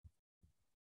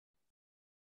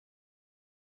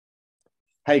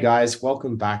Hey guys,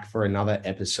 welcome back for another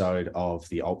episode of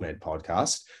the AltMed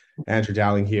podcast. Andrew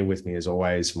Dowling here with me, as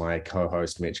always, my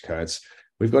co-host Mitch Kurtz.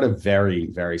 We've got a very,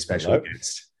 very special Hello.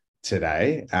 guest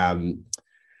today.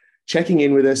 Checking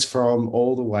in with us from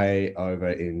all the way over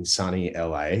in sunny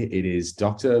LA. It is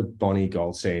Dr. Bonnie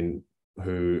Goldstein,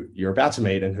 who you're about to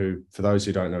meet, and who, for those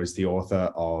who don't know, is the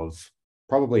author of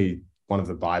probably one of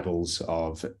the Bibles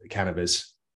of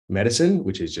cannabis medicine,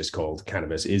 which is just called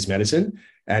Cannabis is Medicine.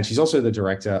 And she's also the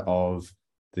director of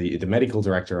the medical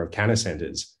director of Canna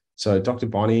Centers. So, Dr.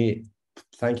 Bonnie,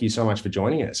 thank you so much for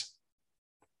joining us.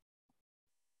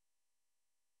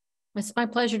 It's my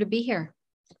pleasure to be here.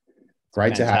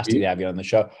 Great to have Fantastic you. to have you on the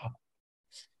show.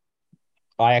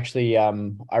 I actually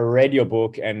I read your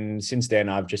book, and since then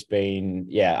I've just been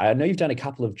I know you've done a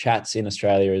couple of chats in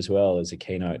Australia as well as a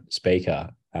keynote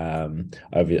speaker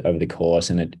over the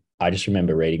course, and I just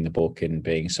remember reading the book and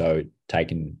being so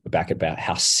taken aback about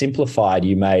how simplified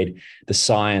you made the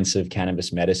science of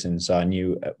cannabis medicine. So I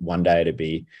knew one day it'd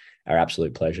be our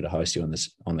absolute pleasure to host you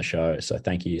on the show. So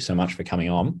thank you so much for coming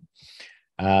on.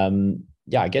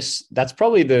 I guess that's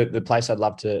probably the place I'd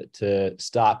love to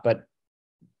start. But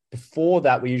before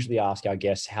that, we usually ask our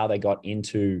guests how they got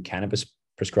into cannabis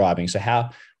prescribing. So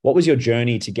what was your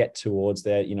journey to get towards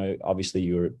there? You know, obviously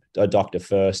you were a doctor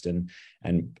first, and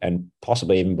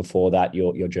possibly even before that,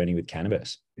 your journey with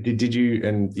cannabis. Did you,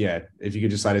 and yeah, if you could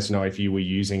just let us know if you were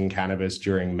using cannabis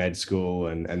during med school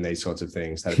and these sorts of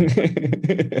things.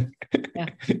 Yeah.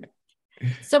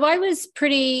 So I was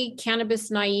pretty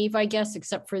cannabis naive, I guess,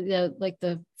 except for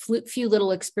the few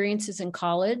little experiences in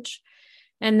college.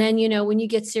 And then, when you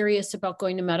get serious about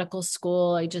going to medical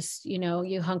school, I just,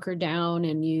 you hunker down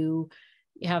and you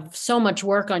have so much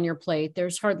work on your plate.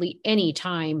 There's hardly any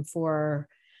time for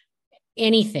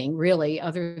anything really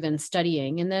other than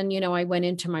studying. And then, I went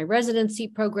into my residency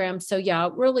program. So yeah,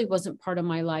 it really wasn't part of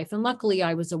my life. And luckily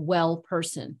I was a well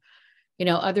person,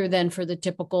 other than for the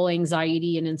typical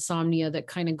anxiety and insomnia that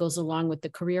kind of goes along with the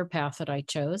career path that I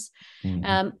chose.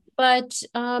 Mm-hmm. But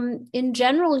in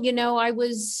general, I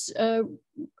was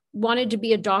wanted to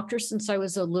be a doctor since I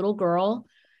was a little girl,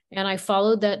 and I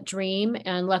followed that dream.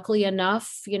 And luckily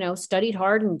enough, studied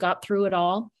hard and got through it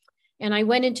all. And I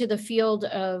went into the field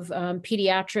of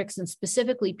pediatrics, and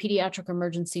specifically pediatric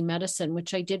emergency medicine,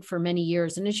 which I did for many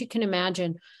years. And as you can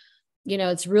imagine,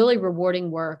 it's really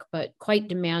rewarding work, but quite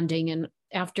demanding. And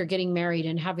after getting married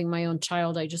and having my own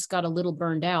child, I just got a little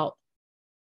burned out.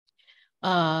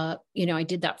 I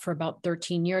did that for about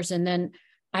 13 years. And then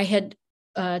I had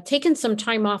taken some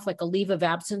time off, like a leave of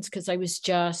absence, because I was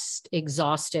just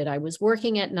exhausted. I was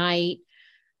working at night.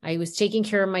 I was taking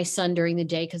care of my son during the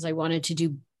day because I wanted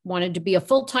to be a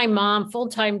full-time mom,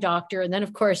 full-time doctor. And then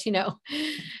of course, the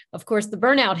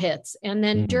burnout hits. And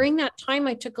then during that time,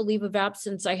 I took a leave of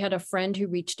absence. I had a friend who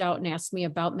reached out and asked me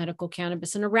about medical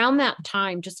cannabis. And around that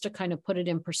time, just to kind of put it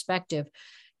in perspective,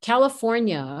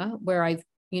 California, where I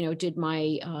did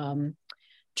my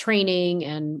training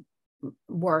and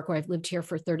work, where I've lived here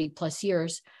for 30 plus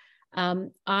years,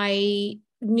 I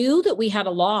knew that we had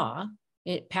a law.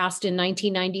 It passed in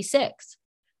 1996.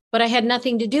 But I had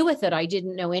nothing to do with it. I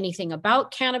didn't know anything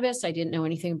about cannabis. I didn't know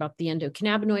anything about the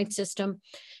endocannabinoid system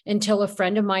until a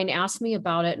friend of mine asked me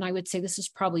about it. And I would say this is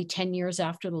probably 10 years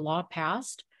after the law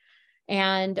passed.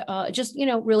 And it just,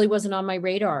 really wasn't on my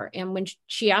radar. And when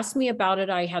she asked me about it,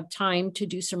 I had time to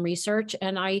do some research,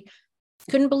 and I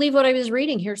couldn't believe what I was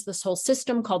reading. Here's this whole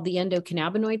system called the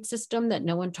endocannabinoid system that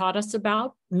no one taught us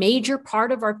about. Major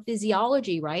part of our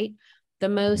physiology, right? The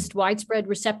most widespread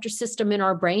receptor system in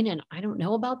our brain. And I don't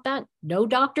know about that. No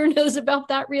doctor knows about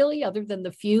that really, other than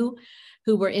the few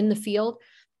who were in the field.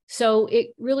 So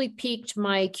it really piqued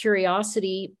my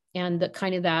curiosity and the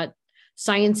kind of that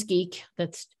science geek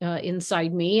that's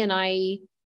inside me. And I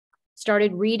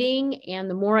started reading. And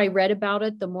the more I read about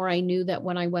it, the more I knew that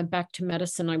when I went back to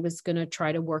medicine, I was going to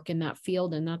try to work in that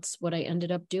field. And that's what I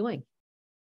ended up doing.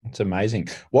 It's amazing.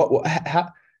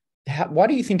 Why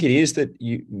do you think it is that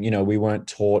we weren't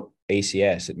taught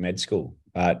ECS at med school?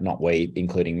 Not we,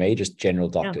 including me, just general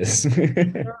doctors.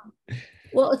 Yeah.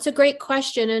 Well, it's a great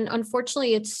question. And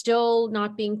unfortunately, it's still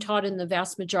not being taught in the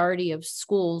vast majority of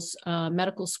schools,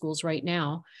 medical schools right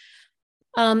now.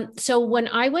 So when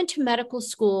I went to medical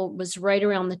school was right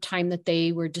around the time that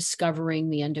they were discovering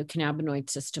the endocannabinoid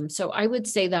system. So I would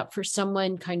say that for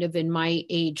someone kind of in my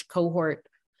age cohort,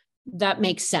 that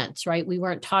makes sense, right? We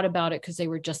weren't taught about it because they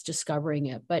were just discovering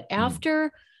it. But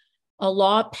after a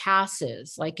law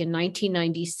passes, like in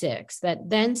 1996, that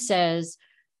then says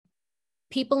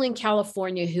people in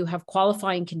California who have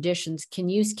qualifying conditions can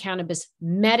use cannabis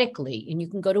medically, and you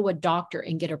can go to a doctor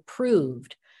and get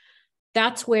approved.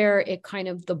 that's where it kind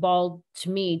of, the ball to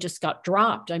me just got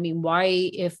dropped. I mean, why,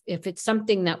 if it's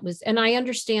something that was, and I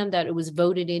understand that it was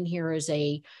voted in here as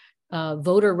a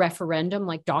voter referendum,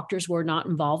 like doctors were not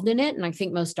involved in it. And I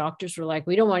think most doctors were like,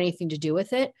 we don't want anything to do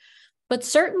with it. But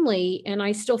certainly, and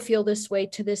I still feel this way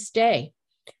to this day,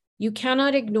 you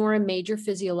cannot ignore a major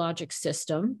physiologic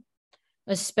system,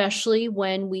 especially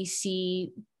when we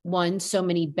see so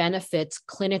many benefits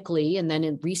clinically, and then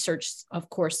in research, of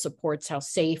course, supports how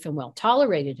safe and well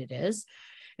tolerated it is,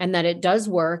 and that it does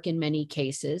work in many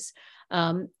cases.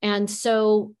 And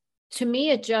so to me,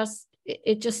 it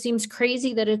just seems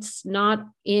crazy that it's not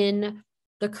in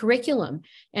the curriculum.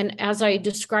 And as I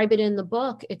describe it in the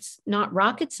book, it's not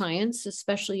rocket science,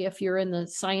 especially if you're in the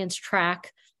science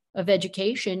track of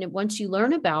education. And once you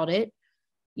learn about it,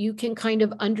 you can kind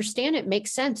of understand it,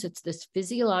 makes sense. It's this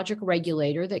physiologic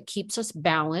regulator that keeps us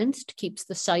balanced, keeps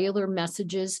the cellular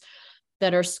messages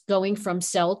that are going from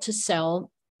cell to cell,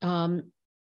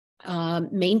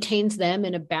 maintains them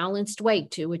in a balanced way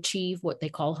to achieve what they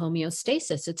call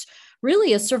homeostasis. It's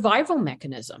really a survival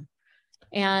mechanism.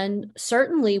 And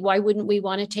certainly, why wouldn't we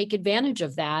want to take advantage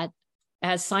of that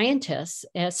as scientists,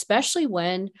 especially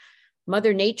when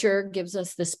Mother Nature gives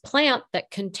us this plant that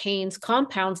contains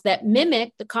compounds that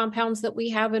mimic the compounds that we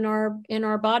have in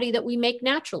our body that we make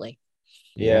naturally.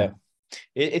 Yeah.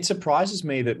 It surprises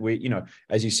me that we,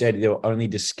 as you said, they were only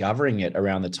discovering it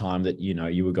around the time that,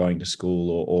 you were going to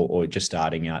school or just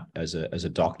starting out as a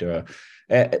doctor.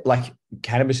 Like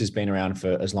cannabis has been around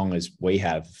for as long as we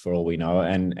have, for all we know.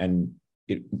 And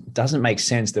it doesn't make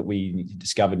sense that we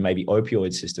discovered maybe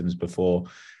opioid systems before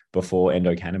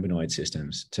endocannabinoid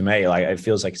systems. To me, like it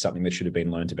feels like something that should have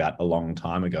been learned about a long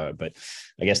time ago, but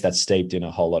I guess that's steeped in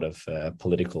a whole lot of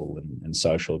political and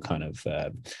social kind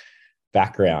of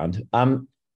background.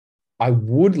 I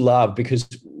would love, because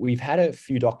we've had a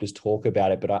few doctors talk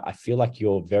about it, but I feel like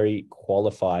you're very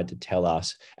qualified to tell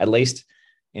us, at least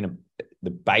in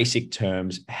the basic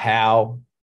terms, how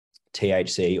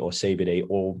THC or CBD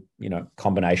or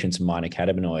combinations of minor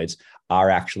cannabinoids are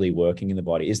actually working in the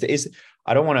body.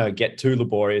 I don't want to get too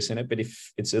laborious in it, but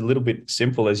if it's a little bit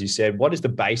simple, as you said, what is the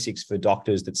basics for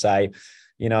doctors that say,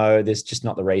 there's just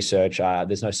not the research,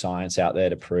 there's no science out there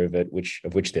to prove it,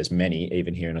 of which there's many,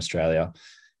 even here in Australia.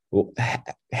 Well,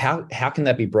 how can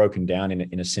that be broken down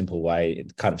in a simple way,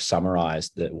 kind of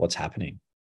summarize what's happening?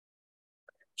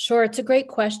 Sure, it's a great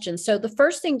question. So the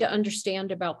first thing to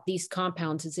understand about these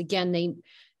compounds is, again, they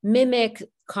mimic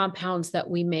compounds that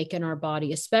we make in our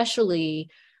body,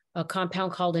 especially a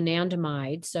compound called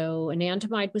anandamide. So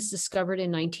anandamide was discovered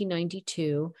in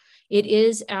 1992. It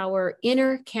is our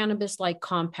inner cannabis-like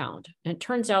compound. And it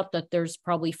turns out that there's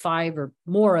probably 5 or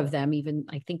more of them. Even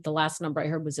I think the last number I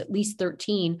heard was at least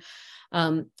 13,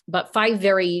 but 5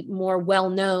 very more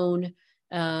well-known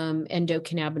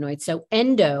endocannabinoids. So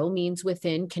endo means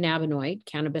within, cannabinoid,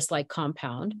 cannabis-like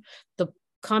compound. The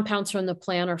compounds from the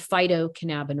plant are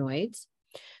phytocannabinoids.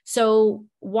 So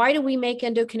why do we make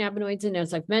endocannabinoids? And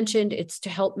as I've mentioned, it's to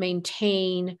help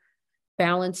maintain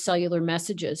balanced cellular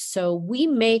messages. So we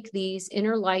make these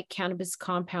inner-like cannabis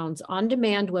compounds on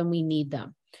demand when we need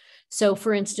them. So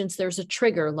for instance, there's a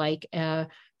trigger like a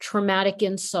traumatic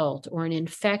insult or an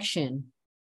infection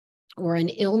or an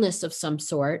illness of some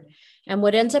sort. And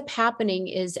what ends up happening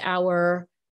is our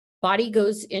body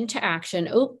goes into action.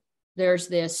 Oh, there's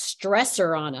this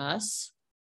stressor on us.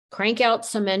 Crank out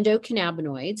some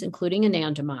endocannabinoids, including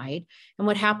anandamide. And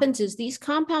what happens is these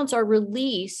compounds are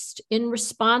released in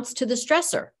response to the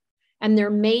stressor, and they're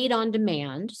made on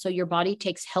demand. So your body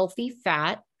takes healthy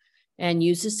fat and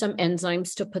uses some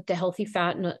enzymes to put the healthy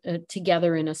fat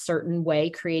together in a certain way,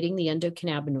 creating the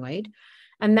endocannabinoid.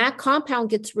 And that compound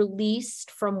gets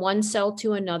released from one cell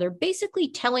to another, basically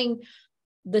telling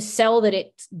the cell that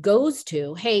it goes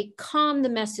to, hey, calm the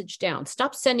message down.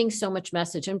 Stop sending so much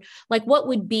message. And like what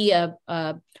would be a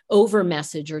over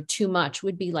message or too much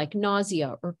would be like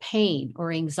nausea or pain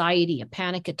or anxiety, a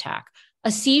panic attack,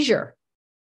 a seizure,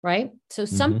 right? So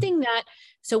something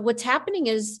so what's happening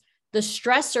is the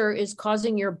stressor is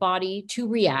causing your body to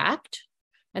react.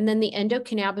 And then the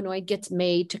endocannabinoid gets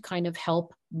made to kind of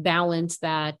help balance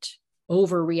that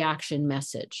overreaction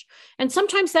message. And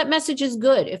sometimes that message is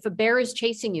good. If a bear is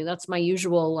chasing you, that's my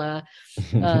usual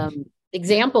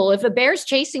example. If a bear's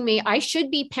chasing me, I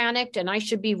should be panicked and I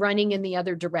should be running in the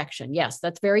other direction. Yes,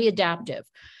 that's very adaptive.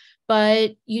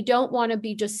 But you don't want to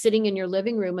be just sitting in your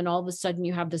living room and all of a sudden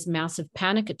you have this massive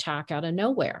panic attack out of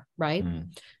nowhere, right?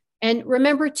 And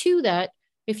remember too that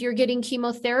if you're getting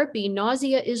chemotherapy,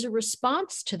 nausea is a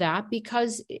response to that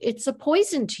because it's a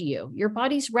poison to you. Your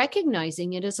body's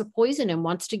recognizing it as a poison and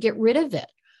wants to get rid of it.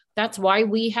 That's why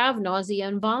we have nausea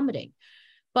and vomiting.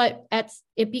 But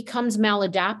it becomes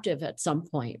maladaptive at some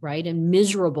point, right? And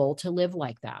miserable to live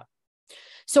like that.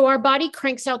 So our body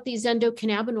cranks out these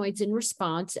endocannabinoids in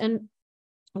response. And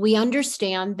we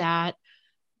understand that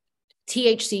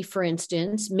THC, for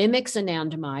instance, mimics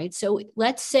anandamide. So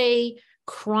let's say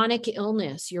chronic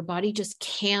illness, your body just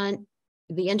can't,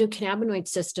 the endocannabinoid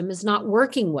system is not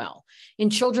working well. In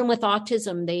children with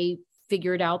autism, they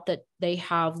figured out that they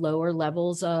have lower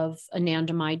levels of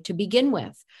anandamide to begin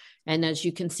with. And as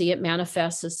you can see, it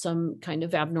manifests as some kind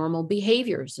of abnormal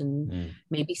behaviors and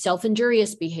maybe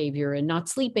self-injurious behavior and not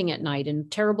sleeping at night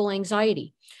and terrible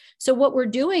anxiety. So what we're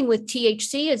doing with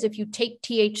THC is if you take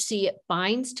THC, it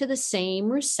binds to the same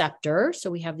receptor. So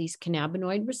we have these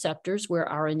cannabinoid receptors where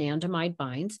our anandamide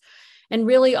binds. And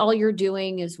really all you're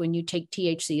doing is when you take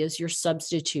THC is you're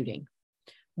substituting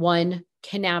one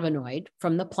cannabinoid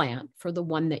from the plant for the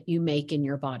one that you make in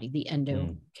your body, the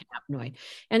endocannabinoid.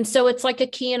 And so it's like a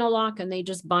key and a lock, and they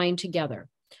just bind together.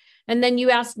 And then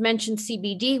you mentioned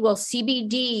CBD. Well,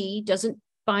 CBD doesn't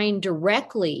bind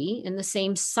directly in the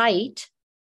same site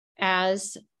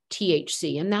as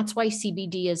THC. And that's why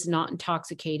CBD is not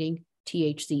intoxicating.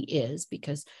 THC is,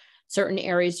 because certain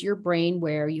areas of your brain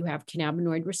where you have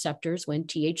cannabinoid receptors, when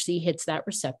THC hits that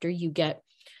receptor, you get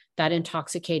that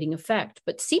intoxicating effect.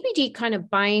 But CBD kind of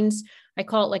binds, I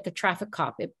call it like a traffic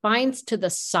cop. It binds to the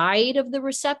side of the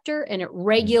receptor and it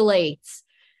regulates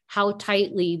how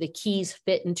tightly the keys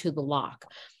fit into the lock.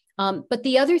 But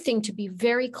the other thing to be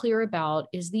very clear about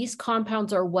is these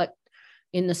compounds are what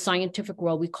in the scientific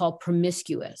world we call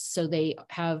promiscuous. So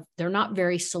they're not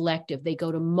very selective. They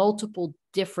go to multiple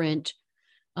different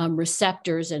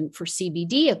receptors. And for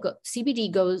CBD,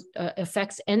 CBD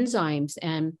affects enzymes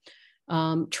and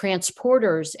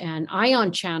transporters and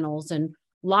ion channels and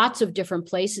lots of different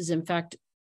places. In fact,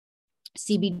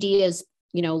 CBD is,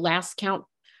 last count,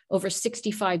 over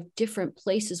 65 different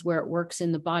places where it works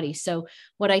in the body. So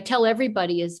what I tell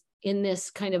everybody is in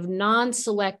this kind of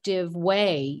non-selective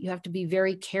way, you have to be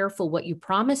very careful what you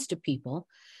promise to people,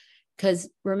 because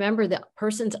remember the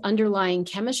person's underlying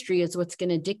chemistry is what's going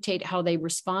to dictate how they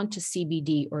respond to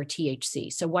CBD or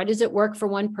THC. So why does it work for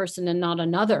one person and not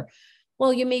another?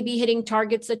 Well, you may be hitting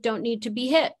targets that don't need to be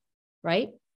hit, right?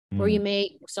 Or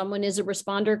someone is a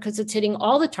responder because it's hitting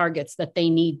all the targets that they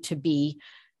need to be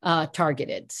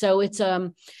targeted. So it's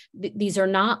these are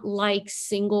not like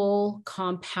single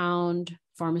compound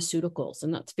pharmaceuticals,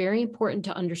 and that's very important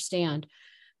to understand.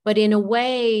 But in a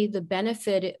way, the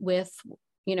benefit with,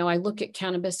 I look at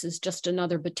cannabis as just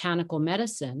another botanical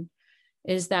medicine,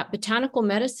 is that botanical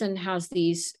medicine has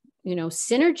these,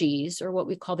 synergies, or what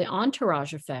we call the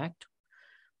entourage effect,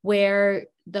 where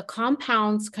the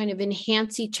compounds kind of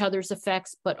enhance each other's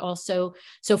effects, but also,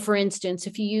 so for instance,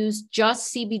 if you use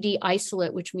just CBD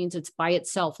isolate, which means it's by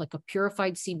itself, like a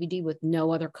purified CBD with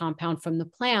no other compound from the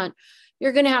plant,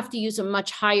 you're going to have to use a much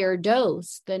higher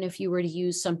dose than if you were to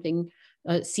use something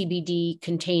CBD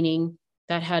containing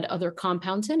that had other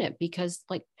compounds in it, because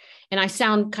and I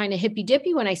sound kind of hippy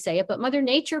dippy when I say it, but Mother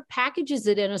Nature packages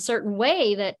it in a certain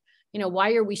way that,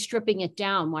 why are we stripping it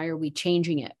down? Why are we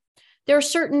changing it? There are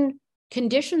certain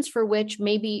conditions for which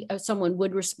maybe someone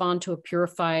would respond to a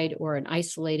purified or an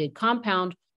isolated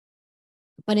compound.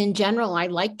 But in general, I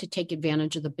like to take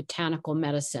advantage of the botanical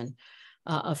medicine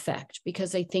effect,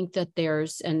 because I think that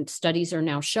and studies are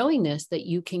now showing this, that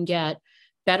you can get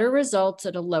better results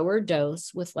at a lower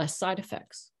dose with less side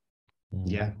effects.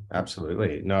 Yeah,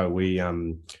 absolutely. No,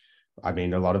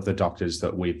 a lot of the doctors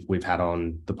that we've had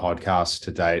on the podcast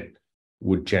to date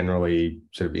would generally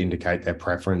sort of indicate their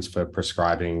preference for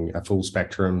prescribing a full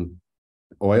spectrum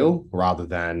oil rather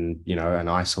than, an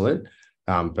isolate.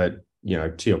 But,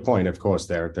 to your point, of course,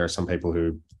 there are some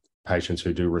patients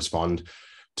who do respond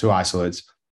to isolates.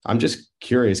 I'm just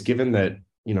curious, given that,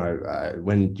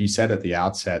 when you said at the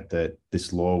outset that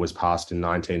this law was passed in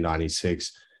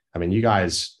 1996, you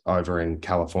guys over in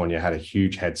California had a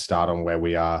huge head start on where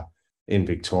we are in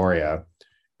Victoria.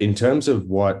 In terms of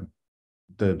what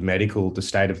the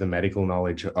state of the medical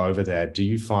knowledge over there, do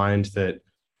you find that,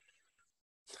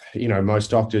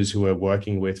 most doctors who are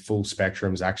working with full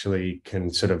spectrums actually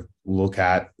can sort of look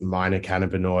at minor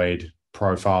cannabinoid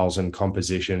profiles and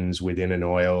compositions within an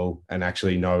oil and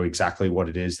actually know exactly what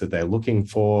it is that they're looking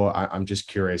for? I'm just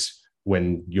curious,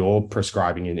 when you're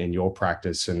prescribing in your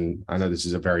practice, and I know this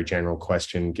is a very general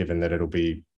question given that it'll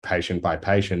be patient by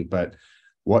patient, but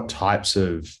what types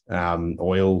of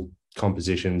oil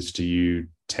compositions do you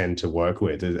tend to work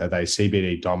with? Are they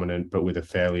CBD dominant, but with a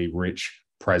fairly rich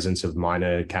presence of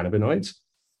minor cannabinoids?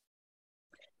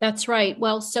 That's right.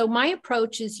 Well, so my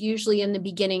approach is usually in the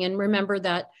beginning, and remember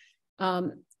that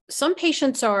some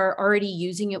patients are already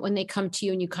using it when they come to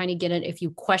you, and you kind of get it. If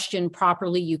you question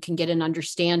properly, you can get an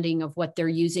understanding of what they're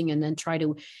using and then try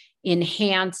to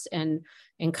enhance and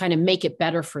kind of make it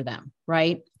better for them,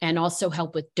 right? And also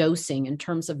help with dosing in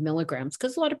terms of milligrams,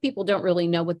 because a lot of people don't really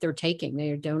know what they're taking.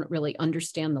 They don't really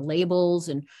understand the labels.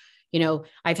 And,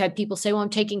 I've had people say, well, I'm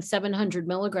taking 700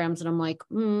 milligrams. And I'm like,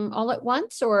 all at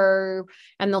once? And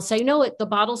they'll say, no, the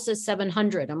bottle says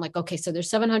 700. I'm like, okay, so there's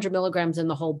 700 milligrams in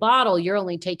the whole bottle. You're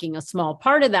only taking a small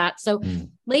part of that. So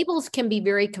labels can be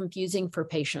very confusing for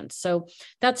patients. So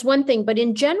that's one thing. But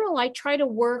in general, I try to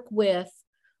work with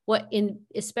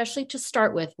especially to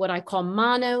start with, what I call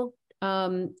mono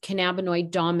cannabinoid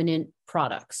dominant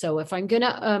products. So if I'm going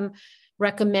to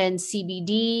recommend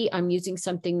CBD, I'm using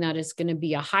something that is going to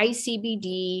be a high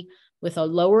CBD with a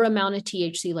lower amount of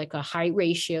THC, like a high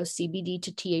ratio CBD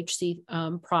to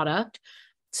THC product,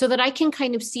 so that I can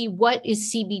kind of see what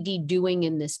is CBD doing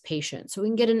in this patient. So we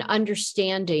can get an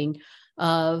understanding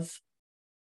of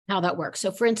how that works.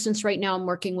 So for instance, right now I'm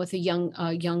working with a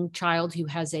young child who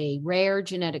has a rare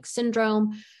genetic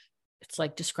syndrome. It's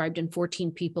like described in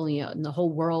 14 people in the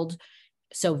whole world.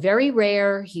 So very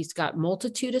rare. He's got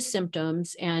multitude of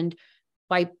symptoms. And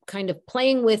by kind of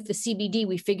playing with the CBD,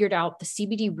 we figured out the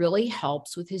CBD really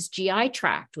helps with his GI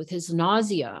tract, with his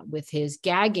nausea, with his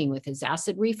gagging, with his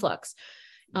acid reflux.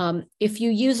 If you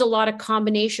use a lot of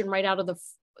combination right out of the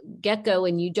get-go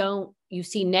and you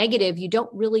see negative, you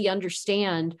don't really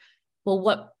understand,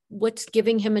 well, what's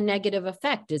giving him a negative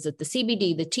effect? Is it the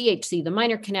CBD, the THC, the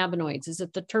minor cannabinoids? Is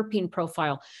it the terpene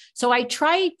profile? So I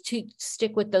try to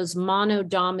stick with those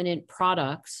monodominant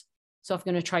products. So if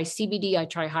I'm going to try CBD, I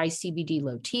try high CBD,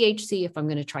 low THC. If I'm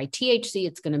going to try THC,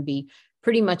 it's going to be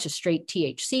pretty much a straight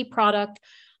THC product.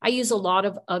 I use a lot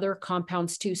of other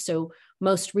compounds too. So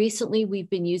most recently, we've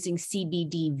been using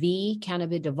CBDV,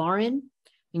 cannabidivarin.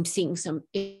 I'm seeing some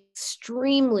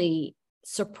extremely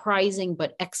surprising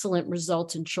but excellent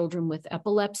results in children with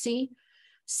epilepsy,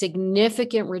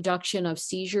 significant reduction of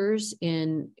seizures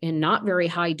in not very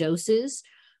high doses,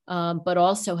 but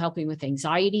also helping with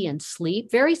anxiety and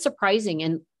sleep. Very surprising.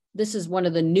 And this is one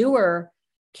of the newer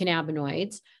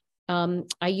cannabinoids.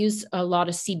 I use a lot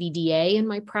of CBDA in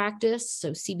my practice.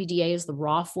 So CBDA is the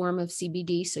raw form of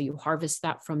CBD. So you harvest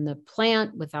that from the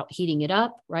plant without heating it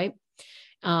up, right?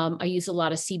 I use a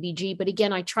lot of CBG, but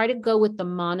again, I try to go with the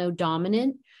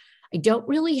monodominant. I don't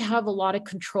really have a lot of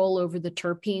control over the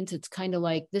terpenes. It's kind of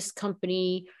like this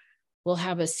company will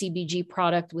have a CBG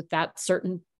product with that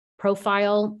certain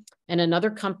profile, and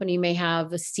another company may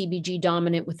have a CBG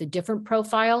dominant with a different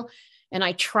profile. And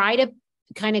I try to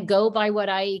kind of go by what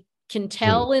I can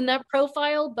tell in that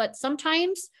profile, but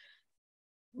sometimes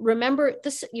remember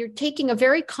this, you're taking a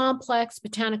very complex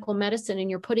botanical medicine and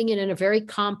you're putting it in a very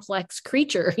complex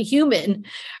creature, a human,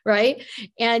 right?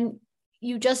 And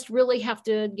you just really have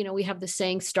to, we have the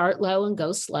saying, start low and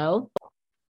go slow.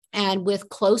 And with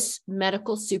close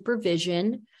medical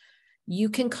supervision, you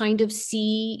can kind of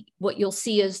see what you'll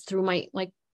see is through my,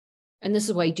 and this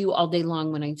is what I do all day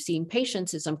long when I'm seeing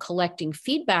patients, is I'm collecting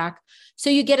feedback.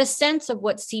 So you get a sense of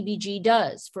what CBG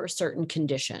does for a certain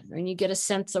condition, and you get a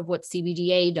sense of what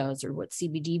CBDA does or what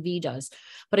CBDV does.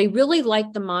 But I really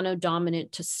like the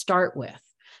monodominant to start with.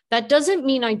 That doesn't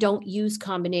mean I don't use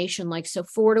combination, so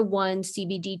 4-to-1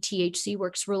 CBD THC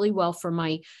works really well for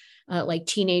my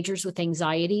teenagers with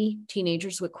anxiety,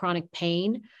 teenagers with chronic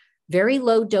pain. Very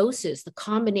low doses. The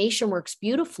combination works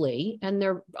beautifully, and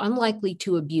they're unlikely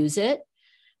to abuse it.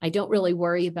 I don't really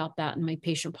worry about that in my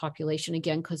patient population,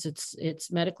 again, because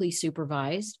it's medically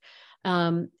supervised.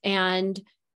 And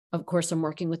of course, I'm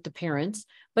working with the parents.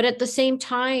 But at the same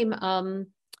time,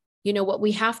 what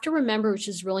we have to remember, which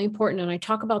is really important, and I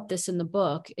talk about this in the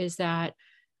book, is that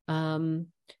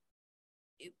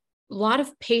a lot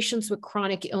of patients with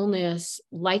chronic illness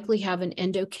likely have an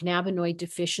endocannabinoid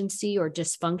deficiency or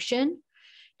dysfunction.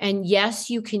 And yes,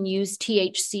 you can use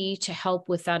THC to help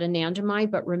with that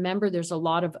anandamide, but remember, there's a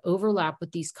lot of overlap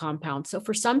with these compounds. So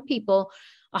for some people,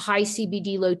 a high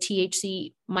CBD, low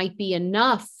THC might be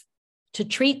enough to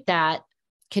treat that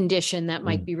condition that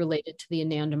might be related to the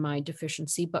anandamide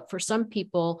deficiency. But for some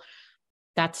people,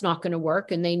 that's not going to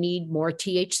work, and they need more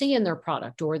THC in their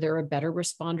product, or they're a better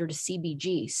responder to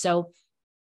CBG. So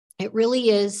it really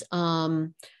is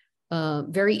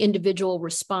very individual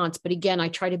response. But again, I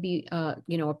try to be,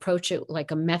 approach it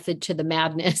like a method to the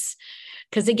madness,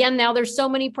 because again, now there's so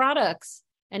many products.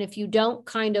 And if you don't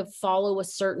kind of follow a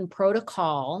certain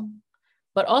protocol,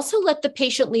 but also let the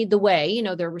patient lead the way,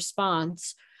 their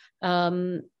response,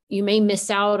 you may miss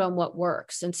out on what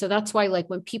works. And so that's why,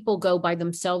 when people go by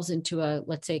themselves into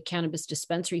let's say a cannabis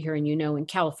dispensary here, and in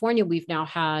California, we've now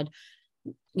had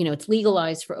it's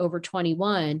legalized for over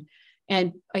 21.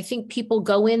 And I think people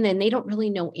go in and they don't really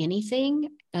know anything.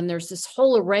 And there's this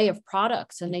whole array of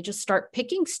products and they just start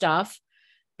picking stuff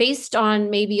based on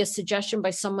maybe a suggestion by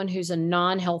someone who's a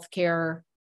non-healthcare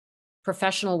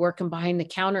professional working behind the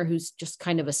counter, who's just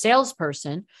kind of a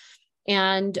salesperson.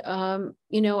 And,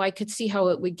 I could see how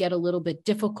it would get a little bit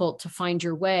difficult to find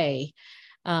your way.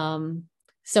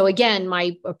 So again,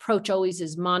 my approach always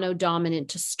is monodominant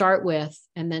to start with,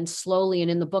 and then slowly, and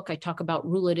in the book, I talk about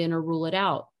rule it in or rule it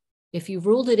out. If you've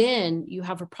ruled it in, you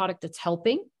have a product that's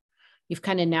helping. You've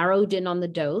kind of narrowed in on the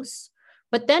dose.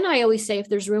 But then I always say, if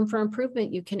there's room for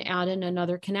improvement, you can add in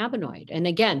another cannabinoid. And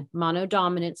again,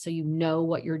 monodominant, so you know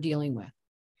what you're dealing with.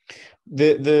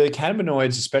 The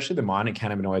cannabinoids, especially the minor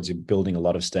cannabinoids, are building a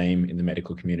lot of steam in the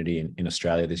medical community in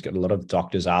Australia. There's got a lot of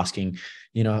doctors asking,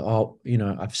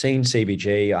 I've seen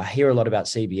CBG. I hear a lot about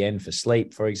CBN for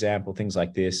sleep, for example, things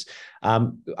like this.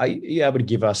 Are you able to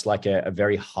give us like a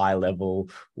very high level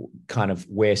kind of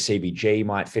where CBG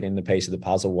might fit in the piece of the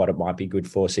puzzle, what it might be good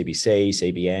for, CBC,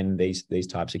 CBN, these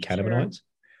types of cannabinoids? Sure.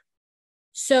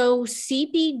 So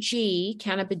CBG,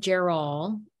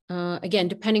 cannabigerol, again,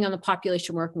 depending on the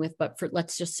population working with, but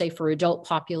let's just say for adult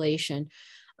population,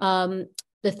 the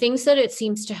things that it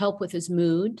seems to help with is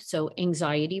mood. So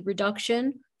anxiety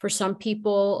reduction. For some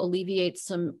people, alleviates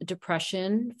some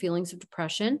depression, feelings of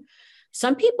depression.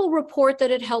 Some people report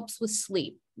that it helps with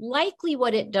sleep. Likely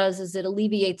what it does is it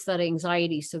alleviates that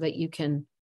anxiety so that you can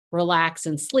relax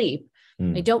and sleep.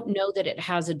 I don't know that it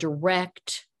has a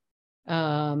direct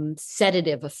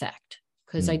sedative effect,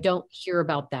 because I don't hear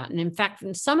about that. And in fact,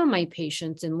 in some of my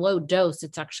patients in low dose,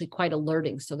 it's actually quite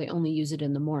alerting. So they only use it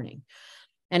in the morning.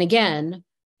 And again,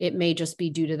 it may just be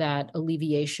due to that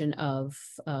alleviation of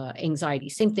anxiety.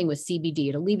 Same thing with CBD.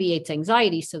 It alleviates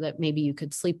anxiety so that maybe you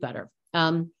could sleep better.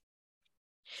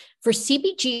 For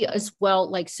CBG as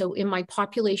well, so in my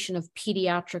population of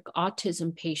pediatric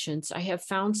autism patients, I have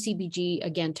found CBG,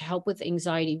 again, to help with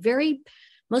anxiety.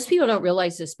 Most people don't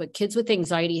realize this, but kids with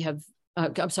anxiety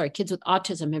kids with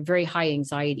autism have very high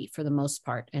anxiety for the most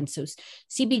part. And so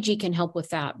CBG can help with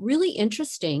that. Really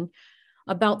interesting.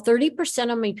 About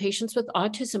 30% of my patients with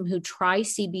autism who try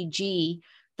CBG,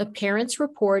 the parents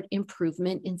report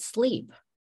improvement in sleep,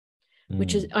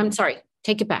 which is,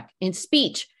 take it back, in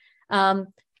speech.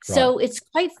 So it's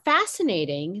quite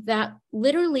fascinating that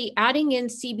literally adding in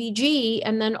CBG,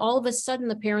 and then all of a sudden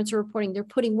the parents are reporting they're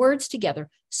putting words together,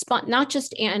 not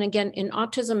just, and again, in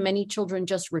autism, many children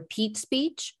just repeat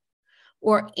speech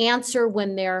or answer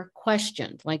when they're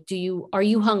questioned. Like, are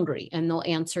you hungry? And they'll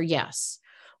answer yes.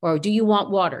 Or do you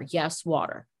want water? Yes,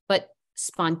 water. But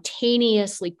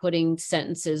spontaneously putting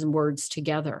sentences and words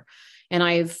together. And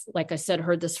I've, like I said,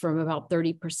 heard this from about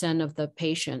 30% of the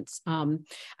patients.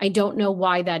 I don't know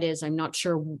why that is. I'm not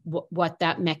sure what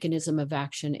that mechanism of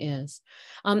action is.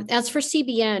 As for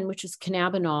CBN, which is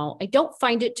cannabinol, I don't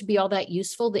find it to be all that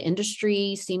useful. The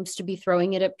industry seems to be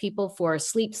throwing it at people for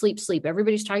sleep, sleep, sleep.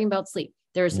 Everybody's talking about sleep.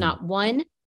 There's not one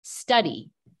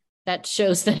study that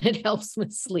shows that it helps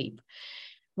with sleep.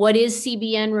 What is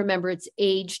CBN? Remember, it's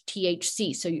aged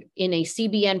THC. So in a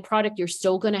CBN product, you're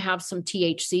still going to have some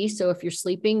THC. So if you're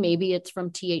sleeping, maybe it's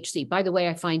from THC. By the way,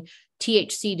 I find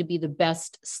THC to be the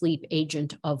best sleep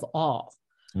agent of all,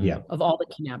 of all the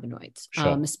cannabinoids,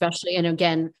 especially, and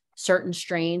again, certain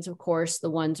strains, of course, the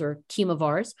ones are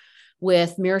chemovars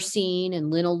with myrcene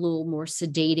and linalool, more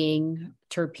sedating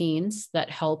terpenes that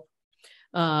help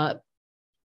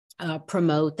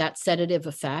promote that sedative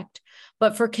effect.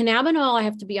 But for cannabinol, I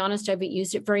have to be honest, I haven't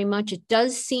used it very much. It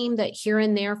does seem that here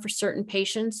and there for certain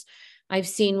patients, I've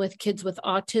seen with kids with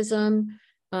autism,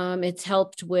 it's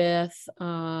helped with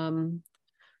kind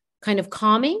of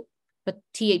calming, but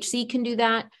THC can do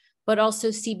that. But also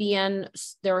CBN,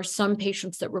 there are some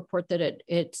patients that report that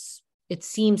it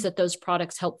seems that those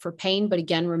products help for pain. But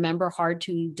again, remember, hard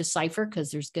to decipher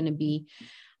because there's going to be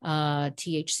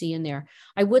THC in there.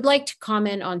 I would like to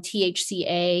comment on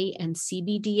THCA and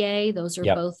CBDA. Those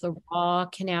are both the raw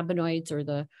cannabinoids, or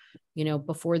the,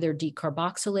 before they're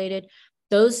decarboxylated.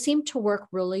 Those seem to work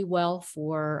really well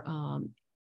for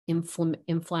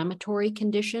inflammatory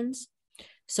conditions.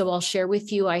 So I'll share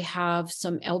with you, I have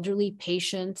some elderly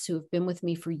patients who have been with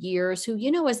me for years who,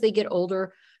 as they get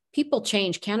older, people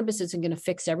change. Cannabis isn't going to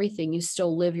fix everything. You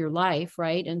still live your life,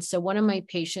 right? And so one of my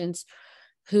patients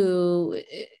who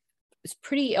is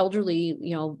pretty elderly,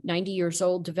 90 years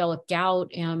old, developed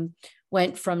gout and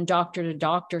went from doctor to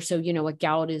doctor. So, a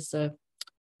gout is a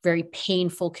very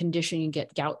painful condition. You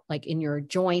get gout like in your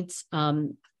joints.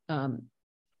 And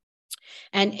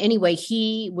anyway,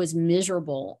 he was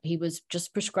miserable. He was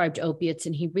just prescribed opiates,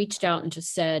 and he reached out and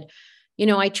just said,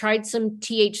 I tried some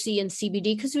THC and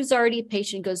CBD because he was already a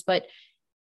patient. He goes, but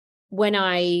when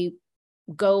I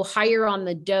go higher on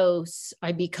the dose,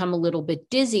 I become a little bit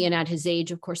dizzy. And at his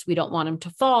age, of course, we don't want him to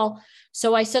fall.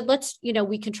 So I said, let's,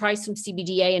 we can try some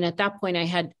CBDA. And at that point, I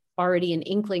had already an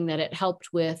inkling that it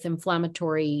helped with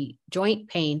inflammatory joint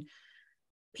pain.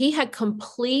 He had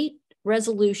complete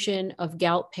resolution of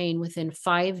gout pain within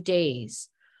 5 days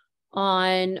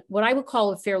on what I would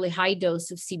call a fairly high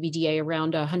dose of CBDA,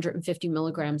 around 150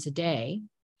 milligrams a day.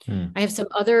 I have some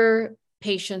other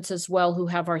patients as well who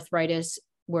have arthritis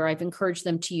where I've encouraged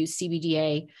them to use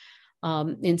CBDA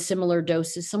in similar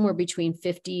doses, somewhere between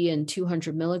 50 and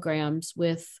 200 milligrams,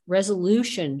 with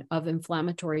resolution of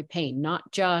inflammatory pain, not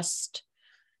just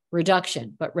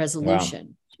reduction, but resolution.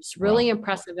 Wow. It's really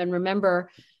impressive. And remember,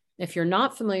 if you're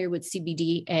not familiar with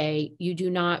CBDA, you do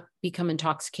not become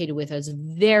intoxicated with it. It has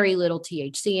very little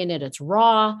THC in it. It's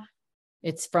raw.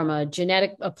 It's from a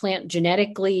plant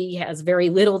genetically has very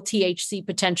little THC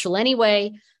potential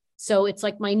anyway. So it's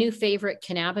like my new favorite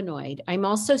cannabinoid. I'm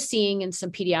also seeing in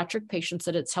some pediatric patients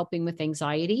that it's helping with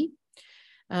anxiety.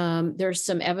 There's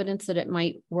some evidence that it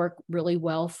might work really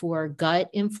well for gut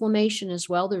inflammation as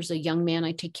well. There's a young man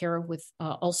I take care of with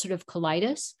ulcerative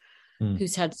colitis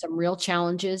who's had some real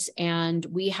challenges. And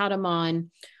we had him on,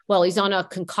 well, he's on a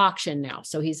concoction now.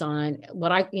 So he's on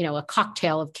a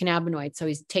cocktail of cannabinoids. So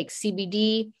he takes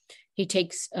CBD, he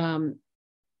takes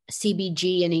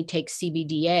CBG, and he takes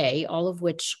CBDA, all of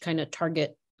which kind of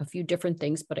target a few different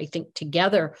things. But I think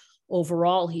together,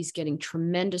 overall, he's getting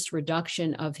tremendous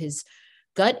reduction of his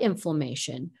gut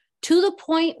inflammation to the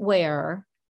point where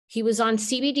he was on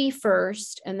CBD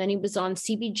first, and then he was on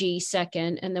CBG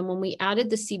second. And then when we added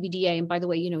the CBDA, and by the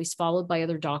way, he's followed by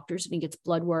other doctors and he gets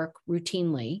blood work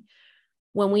routinely.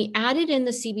 When we added in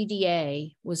the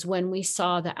CBDA was when we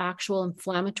saw the actual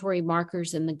inflammatory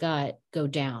markers in the gut go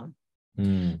down.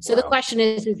 So the question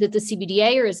is it the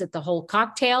CBDA or is it the whole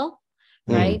cocktail?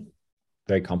 Right?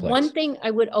 Very complex. One thing I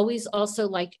would always also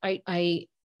like, I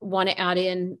want to add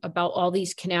in about all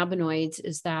these cannabinoids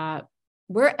is that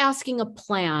we're asking a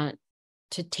plant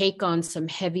to take on some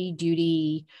heavy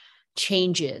duty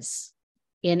changes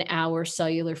in our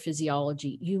cellular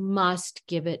physiology. You must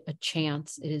give it a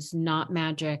chance. It is not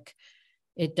magic.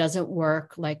 It doesn't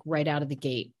work like right out of the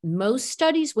gate. Most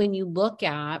studies, when you look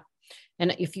at,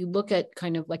 and if you look at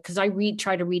kind of like, because I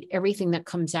try to read everything that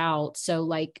comes out. So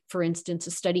like, for instance,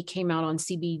 a study came out on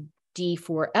CBD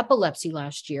for epilepsy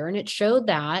last year, and it showed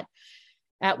that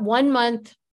at 1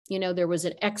 month, there was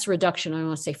an X reduction. I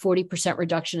want to say 40%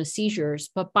 reduction of seizures,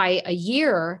 but by a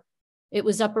year, it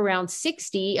was up around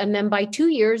 60. And then by 2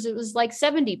 years, it was like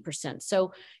 70%.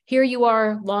 So here you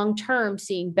are long-term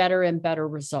seeing better and better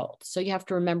results. So you have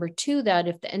to remember too, that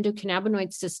if the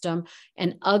endocannabinoid system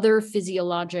and other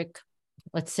physiologic,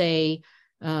 let's say,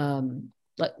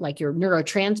 like your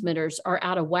neurotransmitters are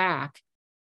out of whack,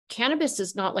 cannabis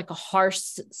is not like a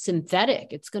harsh synthetic.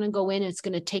 It's going to go in, it's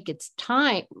going to take its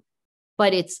time,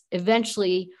 but it's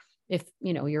eventually, if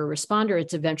you're a responder,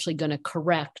 it's eventually going to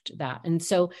correct that. And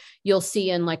so you'll see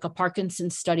in like a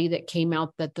Parkinson's study that came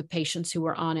out that the patients who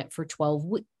were on it for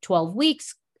 12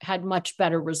 weeks had much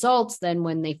better results than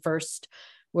when they first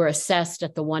were assessed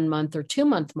at the 1 month or 2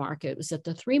 month mark. It was at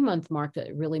the 3 month mark that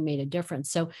it really made a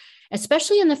difference. So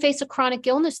especially in the face of chronic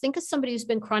illness, think of somebody who's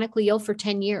been chronically ill for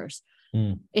 10 years.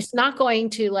 It's not going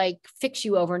to like fix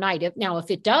you overnight.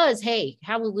 If it does, hey,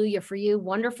 hallelujah for you.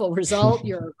 Wonderful result.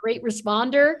 You're a great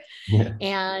responder. Yeah.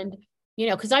 And,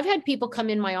 because I've had people come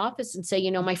in my office and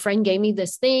say, my friend gave me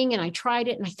this thing and I tried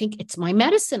it and I think it's my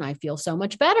medicine. I feel so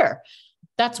much better.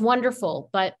 That's wonderful.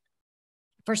 But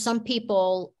for some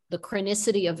people, the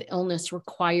chronicity of illness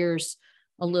requires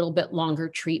a little bit longer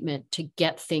treatment to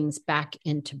get things back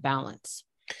into balance.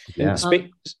 Yeah.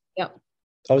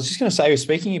 I was just going to say,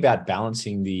 speaking about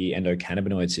balancing the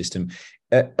endocannabinoid system,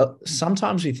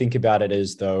 sometimes we think about it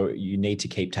as though you need to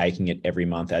keep taking it every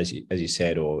month, as you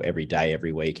said, or every day,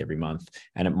 every week, every month,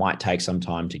 and it might take some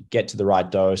time to get to the right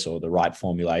dose or the right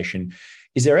formulation.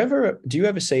 Do you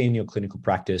ever see in your clinical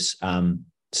practice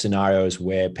scenarios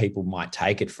where people might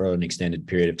take it for an extended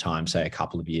period of time, say a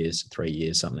couple of years, 3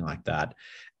 years, something like that,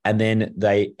 and then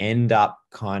they end up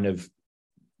kind of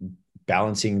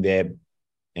balancing their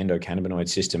endocannabinoid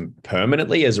system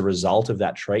permanently as a result of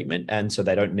that treatment, and so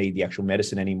they don't need the actual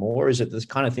medicine anymore? Is it this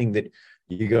kind of thing that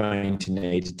you're going to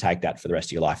need to take that for the rest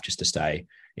of your life just to stay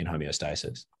in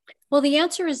homeostasis? Well, the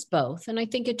answer is both. And I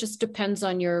think it just depends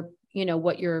on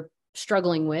what you're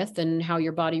struggling with and how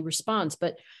your body responds.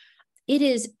 But it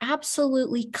is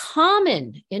absolutely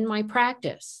common in my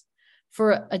practice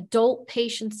for adult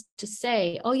patients to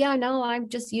say, oh yeah, no, I'm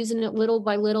just using it little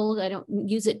by little. I don't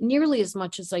use it nearly as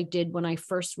much as I did when I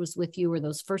first was with you, or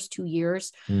those first 2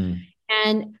 years.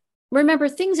 And remember,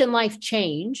 things in life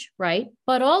change, right?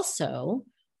 But also,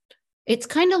 it's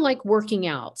kind of like working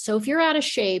out. So if you're out of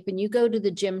shape and you go to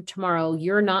the gym tomorrow,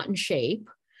 you're not in shape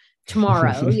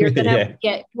tomorrow. You're going to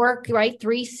get work, right?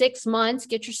 3-6 months,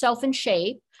 get yourself in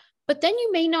shape. But then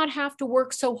you may not have to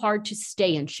work so hard to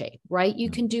stay in shape, right? You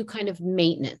can do kind of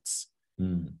maintenance.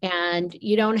 And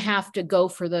you don't have to go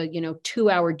for the,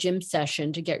 2-hour gym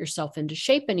session to get yourself into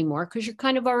shape anymore, because you're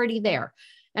kind of already there.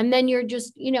 And then you're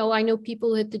just, I know people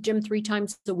who hit the gym 3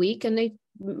 times a week and they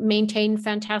maintain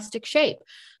fantastic shape.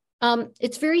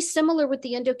 It's very similar with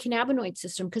the endocannabinoid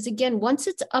system, because again, once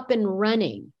it's up and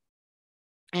running,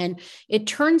 and it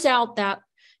turns out that,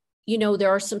 there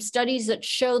are some studies that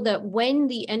show that when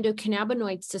the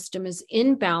endocannabinoid system is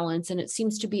in balance and it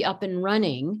seems to be up and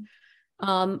running,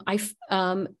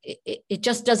 it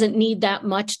just doesn't need that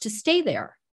much to stay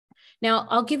there. Now,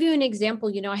 I'll give you an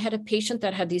example. I had a patient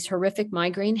that had these horrific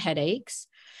migraine headaches,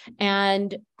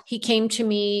 and he came to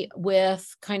me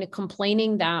with kind of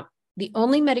complaining that the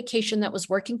only medication that was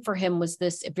working for him was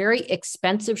this very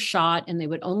expensive shot, and they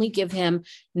would only give him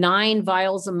 9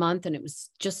 vials a month. And it was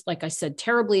just, like I said,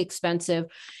 terribly expensive.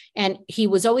 And he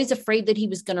was always afraid that he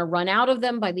was going to run out of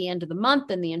them by the end of the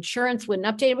month, and the insurance wouldn't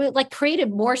update it. It like created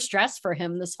more stress for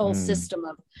him, this whole system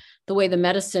of the way the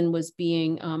medicine was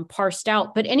being parsed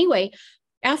out. But anyway,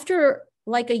 after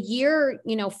like a year,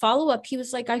 follow-up, he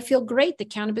was like, I feel great. The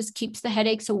cannabis keeps the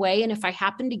headaches away. And if I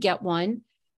happen to get one,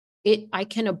 I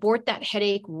can abort that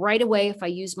headache right away if I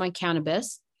use my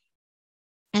cannabis.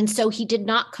 And so he did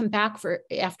not come back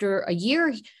after a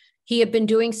year. He had been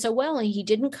doing so well, and he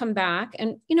didn't come back.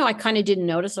 And, I kind of didn't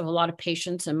notice of a lot of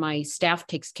patients, and my staff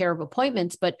takes care of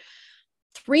appointments, but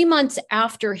 3 months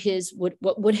after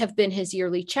what would have been his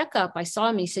yearly checkup, I saw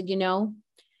him. He said,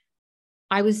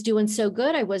 I was doing so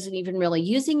good. I wasn't even really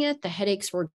using it. The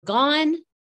headaches were gone.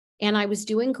 And I was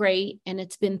doing great. And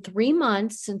it's been 3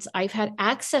 months since I've had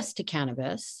access to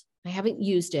cannabis. I haven't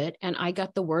used it, and I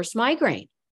got the worst migraine.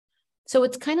 So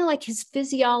it's kind of like his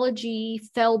physiology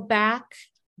fell back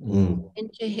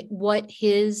into what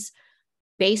his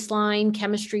baseline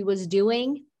chemistry was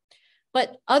doing.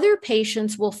 But other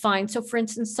patients will find, so for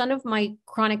instance, some of my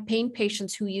chronic pain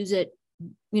patients who use it,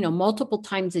 multiple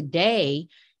times a day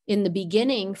in the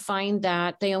beginning, find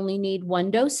that they only need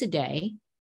 1 dose a day.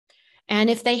 And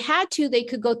if they had to, they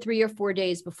could go 3 or 4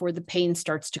 days before the pain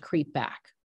starts to creep back.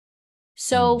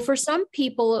 So for some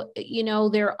people,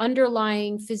 their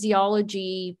underlying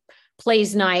physiology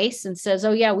plays nice and says,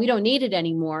 oh yeah, we don't need it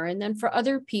anymore. And then for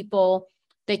other people,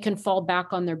 they can fall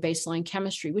back on their baseline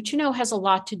chemistry, which, has a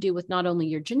lot to do with not only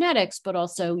your genetics, but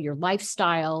also your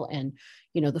lifestyle. And,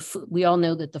 the food. We all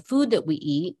know that the food that we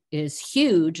eat is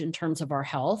huge in terms of our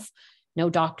health. No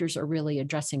doctors are really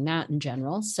addressing that in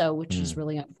general, which is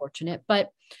really unfortunate. But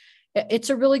it's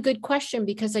a really good question,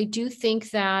 because I do think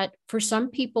that for some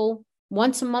people,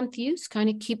 once a month use kind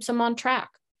of keeps them on track.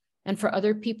 And for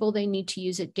other people, they need to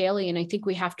use it daily. And I think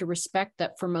we have to respect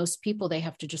that for most people, they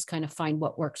have to just kind of find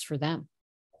what works for them.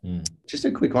 Just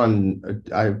a quick one.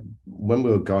 When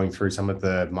we were going through some of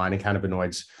the minor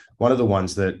cannabinoids, one of the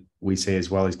ones that we see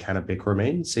as well is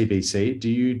cannabichramine, CBC. Do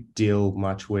you deal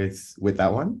much with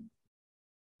that one?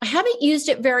 I haven't used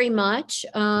it very much.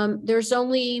 There's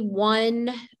only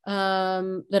one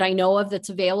that I know of that's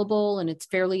available, and it's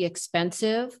fairly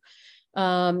expensive.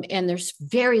 And there's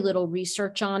very little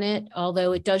research on it,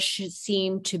 although it does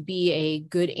seem to be a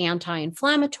good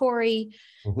anti-inflammatory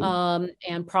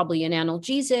and probably an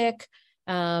analgesic.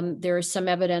 There is some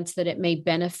evidence that it may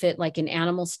benefit, like in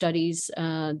animal studies,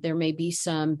 there may be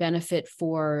some benefit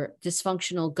for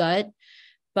dysfunctional gut.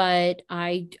 But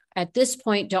I, at this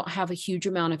point, don't have a huge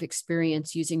amount of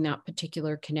experience using that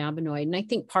particular cannabinoid. And I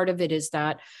think part of it is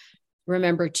that,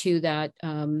 remember too, that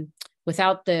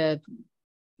without the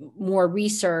more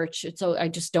research, so I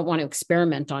just don't want to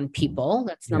experiment on people.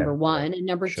 That's number one. And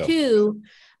number two,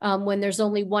 when there's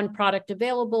only one product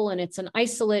available and it's an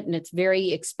isolate and it's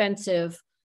very expensive,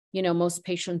 most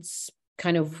patients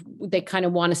kind of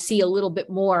want to see a little bit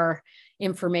more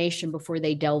information before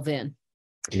they delve in.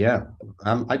 Yeah.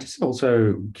 I just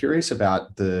also curious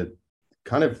about the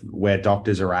kind of where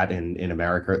doctors are at in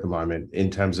America at the moment in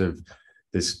terms of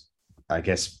this, I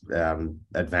guess,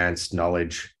 advanced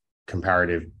knowledge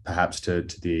comparative perhaps to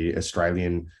the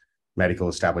Australian medical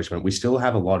establishment. We still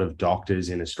have a lot of doctors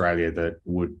in Australia that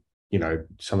would,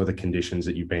 some of the conditions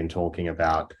that you've been talking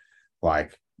about,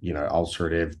 like,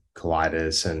 ulcerative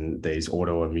colitis and these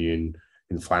autoimmune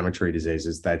inflammatory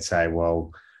diseases, they'd say,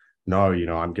 well, no,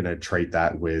 I'm going to treat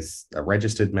that with a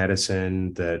registered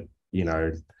medicine that,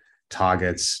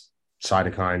 targets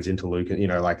cytokines,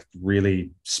 interleukin, like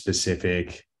really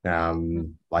specific,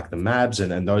 like the MABs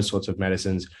and those sorts of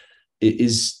medicines.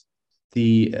 Is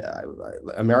the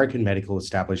American medical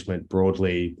establishment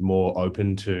broadly more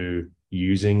open to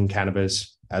using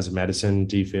cannabis as a medicine,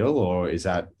 do you feel, or is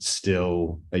that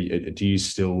still, do you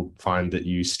still find that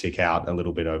you stick out a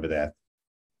little bit over there?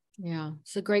 Yeah,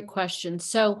 it's a great question.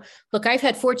 So look, I've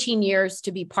had 14 years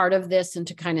to be part of this and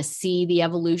to kind of see the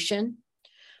evolution.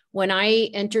 When I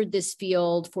entered this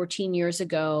field 14 years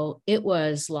ago, it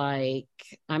was like,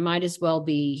 I might as well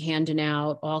be handing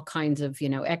out all kinds of,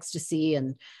 ecstasy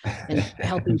and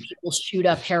helping people shoot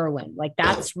up heroin. Like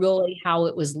that's really how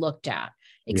it was looked at,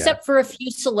 except for a few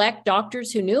select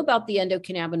doctors who knew about the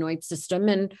endocannabinoid system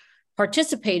and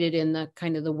participated in the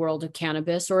kind of the world of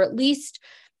cannabis, or at least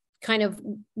kind of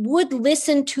would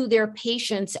listen to their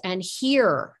patients and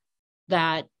hear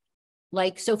that.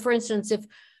 Like, so for instance, if,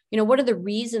 one of the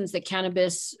reasons that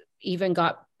cannabis even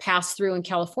got passed through in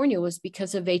California was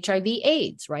because of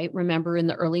HIV/AIDS, right? Remember in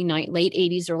the late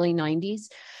 80s, early 90s,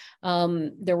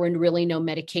 there were really no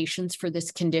medications for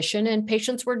this condition and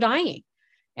patients were dying.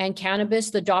 And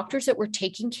cannabis, the doctors that were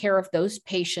taking care of those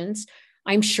patients,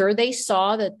 I'm sure they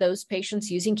saw that those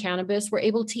patients using cannabis were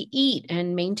able to eat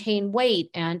and maintain weight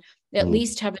and at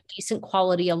least have a decent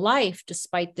quality of life,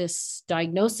 despite this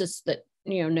diagnosis that,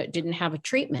 didn't have a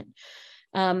treatment.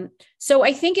 So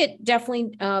I think it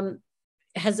definitely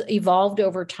has evolved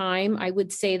over time. I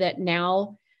would say that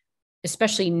now,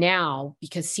 especially now,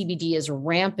 because CBD is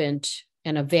rampant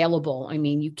and available. I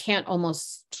mean, you can't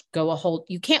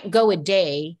go a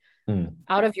day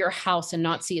out of your house and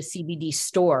not see a CBD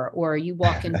store, or you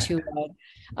walk into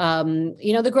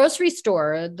the grocery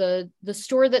store, the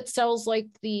store that sells like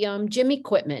the gym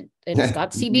equipment. It's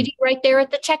got CBD right there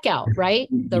at the checkout, right?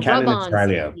 The rub-on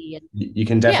Australia. You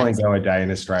can definitely go a day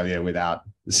in Australia without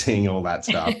seeing all that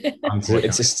stuff.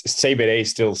 It's just CBD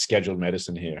still scheduled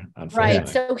medicine here, unfortunately.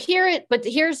 Right. So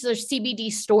here's the CBD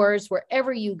stores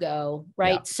wherever you go,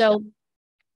 right? Yeah. So,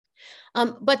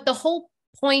 but the whole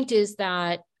point is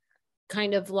that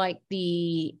kind of like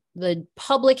the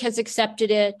public has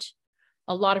accepted it.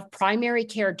 A lot of primary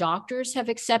care doctors have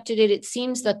accepted it. It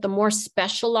seems that the more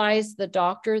specialized the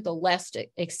doctor, the less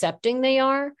accepting they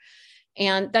are.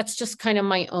 And that's just kind of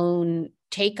my own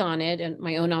take on it and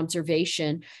my own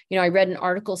observation. I read an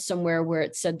article somewhere where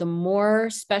it said the more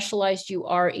specialized you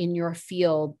are in your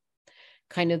field,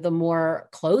 kind of the more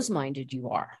closed-minded you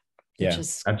are. Which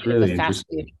is that's really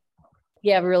interesting.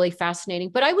 Yeah, really fascinating.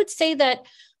 But I would say that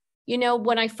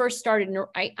when I first started,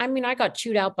 I got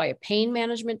chewed out by a pain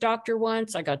management doctor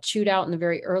once. I got chewed out in the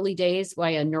very early days by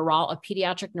a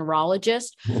pediatric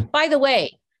neurologist. By the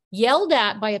way, yelled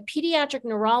at by a pediatric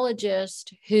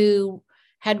neurologist who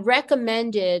had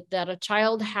recommended that a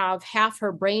child have half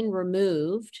her brain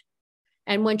removed.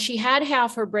 And when she had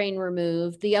half her brain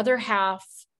removed, the other half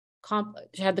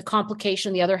had the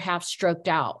complication, the other half stroked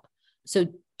out. So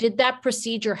did that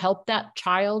procedure help that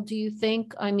child, do you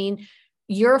think? I mean,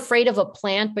 you're afraid of a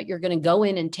plant, but you're going to go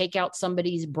in and take out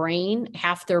somebody's brain,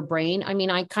 half their brain. I mean,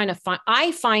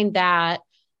 I find that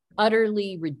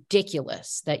utterly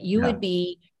ridiculous that you would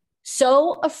be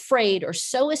so afraid or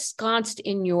so ensconced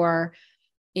in your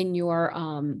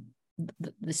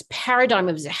this paradigm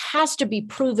of it has to be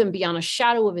proven beyond a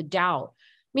shadow of a doubt.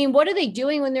 I mean, what are they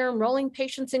doing when they're enrolling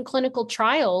patients in clinical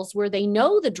trials where they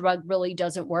know the drug really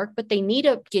doesn't work, but they need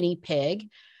a guinea pig,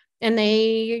 and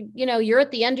you're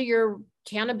at the end of your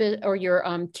cannabis or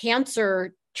your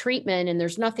cancer treatment and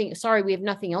there's nothing, sorry, we have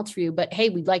nothing else for you, but hey,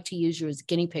 we'd like to use you as a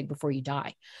guinea pig before you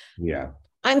die. Yeah.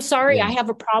 I'm sorry. I have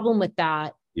a problem with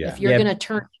that. Yeah. If you're going to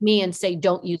turn to me and say,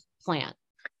 don't use the plant.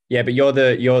 Yeah, but you're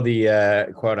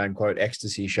the quote unquote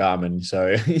ecstasy shaman.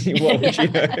 So what would you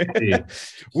know?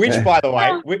 Which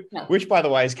by the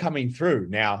way is coming through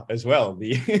now as well,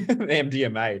 the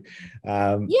MDMA.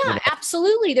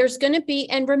 Absolutely. There's going to be,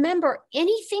 and remember,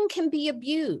 anything can be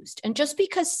abused. And just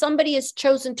because somebody has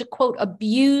chosen to quote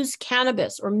abuse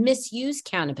cannabis or misuse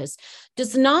cannabis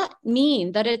does not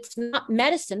mean that it's not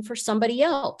medicine for somebody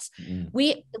else.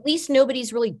 At least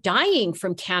nobody's really dying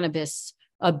from cannabis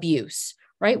abuse.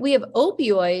 Right? We have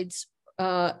opioids,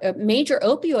 a major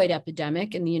opioid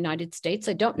epidemic in the United States.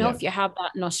 I don't know if you have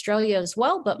that in Australia as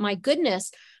well, but my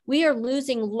goodness, we are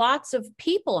losing lots of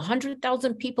people,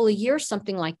 100,000 people a year,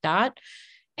 something like that.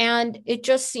 And it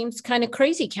just seems kind of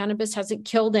crazy. Cannabis hasn't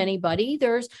killed anybody.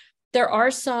 There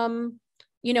are some,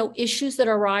 issues that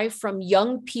arise from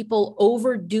young people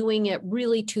overdoing it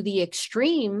really to the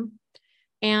extreme.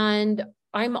 And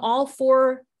I'm all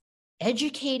for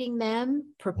educating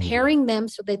them, preparing them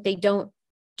so that they don't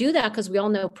do that, because we all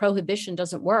know prohibition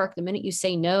doesn't work. The minute you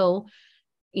say no,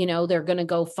 they're going to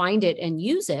go find it and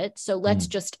use it. So let's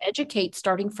just educate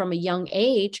starting from a young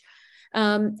age.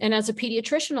 And as a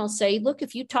pediatrician, I'll say, look,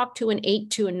 if you talk to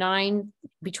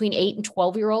between 8 and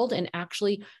 12-year-old and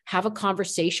actually have a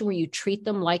conversation where you treat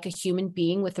them like a human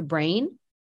being with a brain,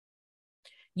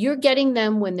 you're getting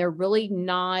them when they're really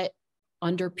not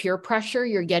under peer pressure.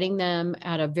 You're getting them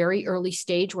at a very early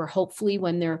stage where hopefully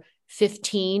when they're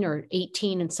 15 or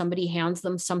 18 and somebody hands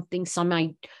them something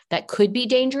that could be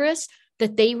dangerous,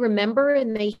 that they remember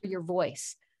and they hear your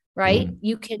voice, right?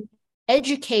 You can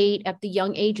educate at the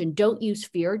young age and don't use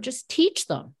fear. Just teach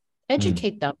them,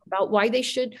 educate them about why they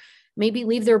should maybe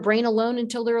leave their brain alone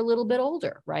until they're a little bit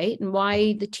older, right? And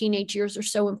why the teenage years are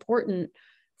so important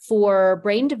for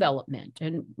brain development,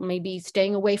 and maybe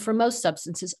staying away from most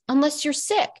substances unless you're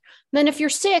sick. Then if you're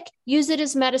sick, use it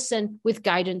as medicine with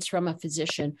guidance from a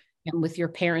physician and with your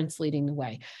parents leading the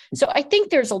way. So I think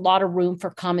there's a lot of room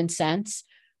for common sense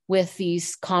with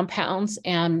these compounds.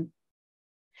 And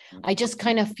I just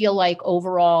kind of feel like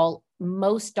overall,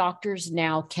 most doctors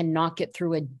now cannot get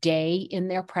through a day in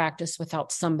their practice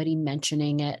without somebody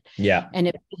mentioning it. Yeah. And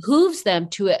it behooves them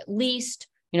to at least,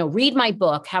 read my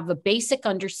book, have a basic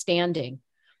understanding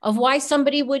of why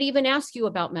somebody would even ask you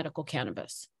about medical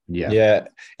cannabis. Yeah.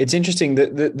 It's interesting.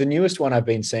 The newest one I've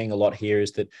been seeing a lot here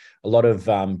is that a lot of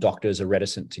doctors are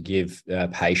reticent to give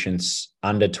patients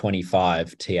under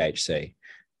 25 THC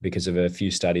because of a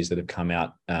few studies that have come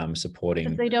out supporting.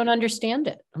 Because they don't understand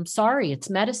it. I'm sorry, it's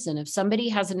medicine. If somebody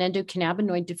has an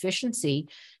endocannabinoid deficiency,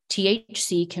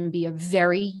 THC can be a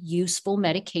very useful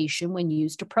medication when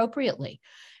used appropriately.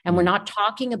 And we're not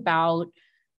talking about,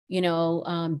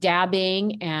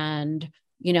 dabbing and,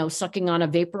 sucking on a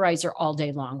vaporizer all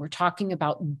day long. We're talking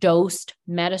about dosed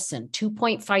medicine,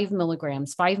 2.5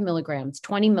 milligrams, 5 milligrams,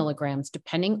 20 milligrams,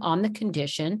 depending on the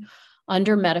condition,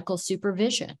 under medical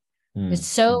supervision.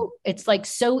 It's like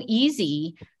so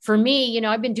easy for me.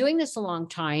 I've been doing this a long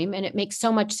time and it makes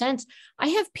so much sense. I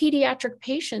have pediatric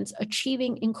patients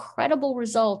achieving incredible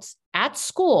results at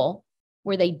school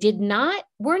where they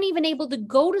weren't even able to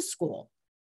go to school.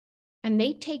 And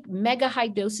they take mega high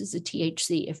doses of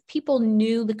THC. If people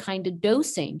knew the kind of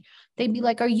dosing, they'd be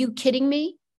like, are you kidding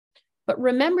me? But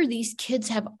remember, these kids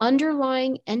have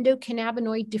underlying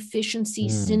endocannabinoid deficiency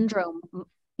syndrome,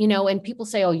 and people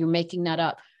say, oh, you're making that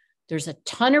up. There's a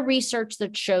ton of research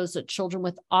that shows that children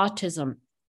with autism,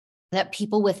 that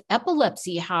people with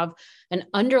epilepsy have an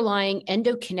underlying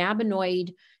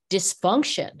endocannabinoid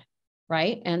dysfunction,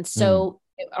 right? And so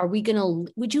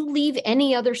would you leave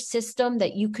any other system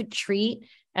that you could treat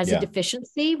as a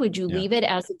deficiency? Would you leave it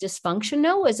as a dysfunction?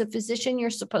 No, as a physician,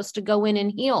 you're supposed to go in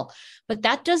and heal. But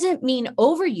that doesn't mean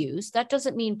overuse. That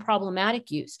doesn't mean problematic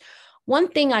use. One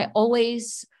thing I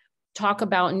always talk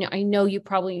about, and I know you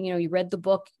probably, you read the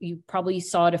book, you probably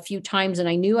saw it a few times, and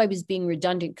I knew I was being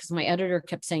redundant because my editor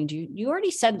kept saying, you already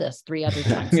said this 3 other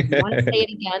times. You want to say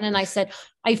it again? And I said,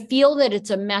 I feel that it's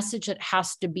a message that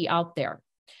has to be out there.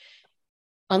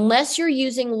 Unless you're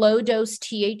using low dose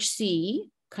THC,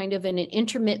 kind of in an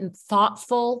intermittent,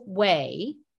 thoughtful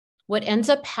way, what ends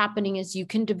up happening is you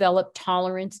can develop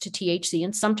tolerance to THC.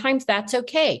 And sometimes that's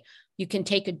okay. You can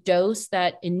take a dose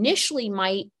that initially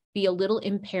might be a little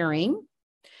impairing,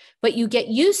 but you get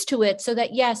used to it so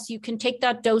that, yes, you can take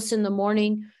that dose in the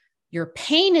morning, your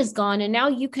pain is gone, and now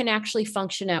you can actually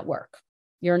function at work.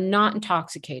 You're not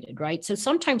intoxicated, right? So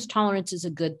sometimes tolerance is a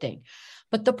good thing.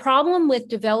 But the problem with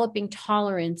developing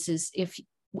tolerance is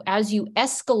as you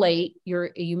escalate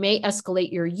you may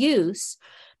escalate your use.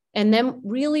 And then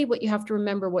really what you have to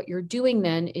remember, what you're doing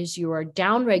then is you are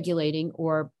downregulating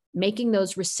or making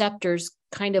those receptors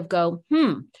kind of go,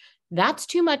 that's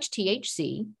too much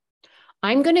THC.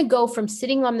 I'm going to go from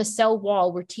sitting on the cell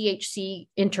wall where THC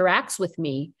interacts with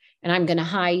me, and I'm going to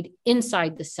hide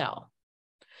inside the cell.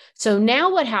 So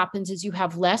now what happens is you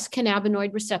have less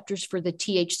cannabinoid receptors for the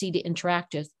THC to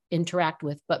interact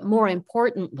with, but more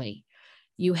importantly,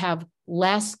 you have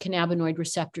less cannabinoid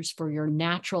receptors for your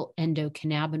natural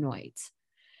endocannabinoids.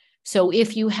 So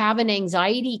if you have an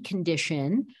anxiety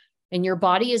condition and your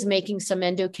body is making some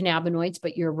endocannabinoids,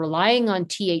 but you're relying on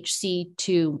THC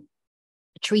to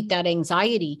treat that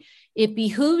anxiety, it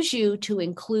behooves you to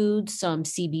include some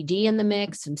CBD in the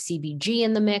mix, some CBG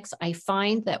in the mix. I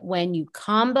find that when you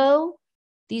combo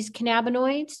these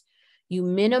cannabinoids, you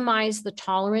minimize the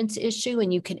tolerance issue,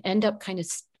 and you can end up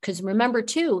because remember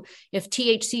too, if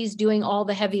THC is doing all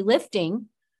the heavy lifting,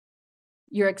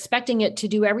 you're expecting it to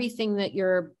do everything that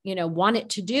want it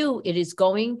to do. It is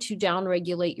going to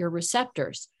downregulate your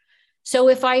receptors. So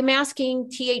if I'm asking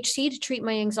THC to treat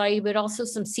my anxiety, but also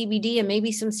some CBD and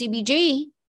maybe some CBG,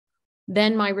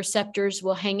 then my receptors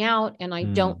will hang out and I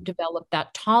don't develop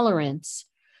that tolerance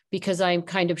because I'm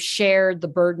kind of shared the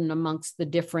burden amongst the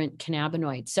different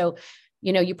cannabinoids. So,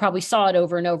 you probably saw it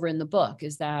over and over in the book,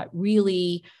 is that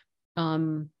really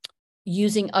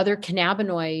using other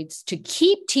cannabinoids to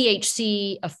keep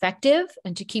THC effective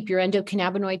and to keep your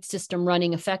endocannabinoid system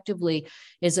running effectively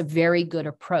is a very good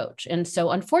approach. And so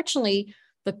unfortunately,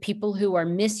 the people who are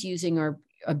misusing or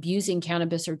abusing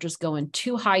cannabis are just going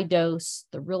too high dose,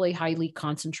 the really highly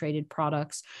concentrated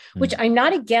products, which I'm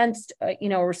not against, a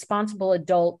responsible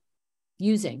adult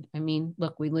using. I mean,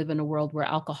 look, we live in a world where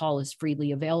alcohol is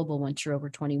freely available once you're over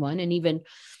 21. And even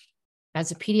as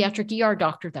a pediatric ER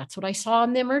doctor, that's what I saw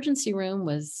in the emergency room,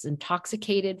 was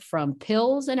intoxicated from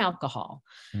pills and alcohol.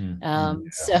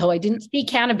 So I didn't see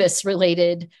cannabis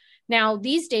related. Now,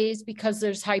 these days, because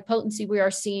there's high potency, we are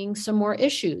seeing some more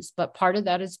issues, but part of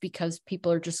that is because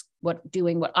people are just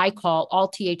doing what I call all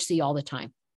THC all the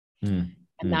time. And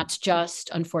that's just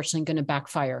unfortunately going to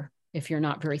backfire if you're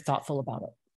not very thoughtful about it.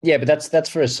 Yeah, but that's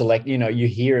for a select, you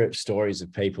hear stories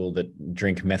of people that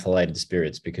drink methylated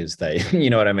spirits because they, you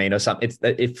know what I mean? Or something.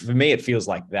 For me, it feels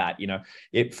like that,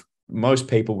 if most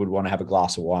people would want to have a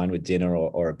glass of wine with dinner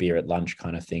or a beer at lunch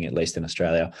kind of thing, at least in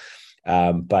Australia.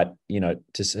 But,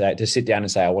 to sit down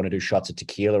and say, I want to do shots of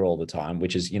tequila all the time,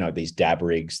 which is, these dab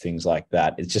rigs, things like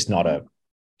that. It's just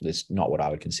it's not what I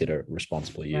would consider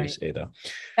responsible use either.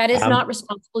 That is not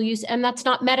responsible use. And that's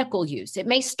not medical use. It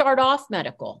may start off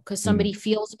medical because somebody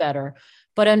feels better,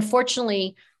 but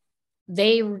unfortunately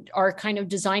they are kind of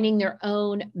designing their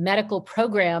own medical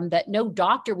program that no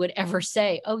doctor would ever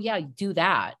say, oh yeah, do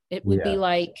that. It would be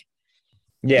like,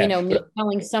 me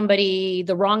telling somebody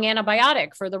the wrong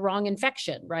antibiotic for the wrong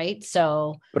infection. Right.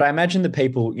 So, but I imagine the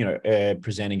people,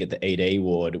 presenting at the ED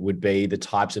ward would be the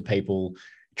types of people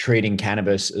treating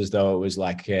cannabis as though it was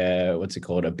like, what's it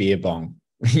called? A beer bong,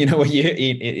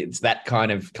 it's that kind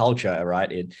of culture, right?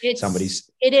 There's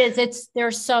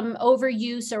some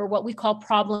overuse or what we call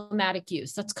problematic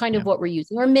use. That's kind of what we're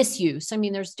using, or misuse. I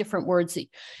mean, there's different words,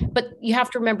 but you have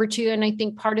to remember too. And I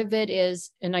think part of it is,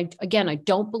 and I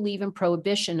don't believe in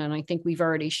prohibition. And I think we've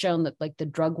already shown that like the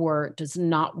drug war does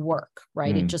not work,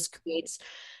 right? It just creates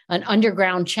an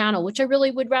underground channel, which I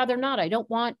really would rather not. I don't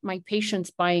want my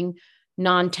patients buying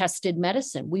non-tested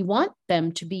medicine. We want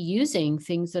them to be using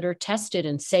things that are tested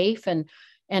and safe and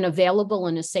available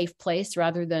in a safe place,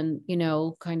 rather than, in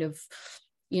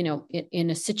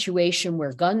a situation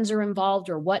where guns are involved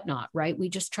or whatnot, right? We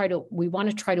want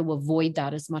to try to avoid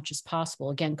that as much as possible.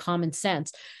 Again, common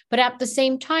sense. But at the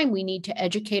same time, we need to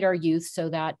educate our youth so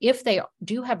that if they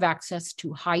do have access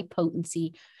to high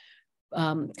potency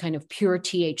kind of pure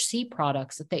THC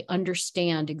products, that they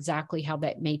understand exactly how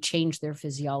that may change their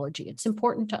physiology. It's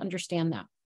important to understand that.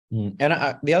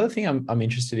 And the other thing I'm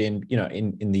interested in,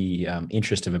 in the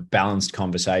interest of a balanced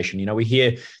conversation, we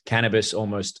hear cannabis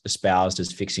almost espoused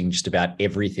as fixing just about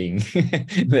everything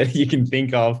that you can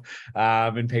think of.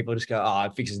 And people just go, oh,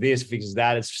 it fixes this, it fixes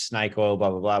that. It's snake oil,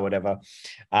 blah, blah, blah, whatever.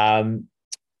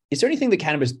 Is there anything that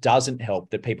cannabis doesn't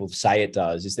help that people say it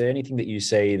does? Is there anything that you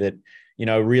see that,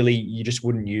 really you just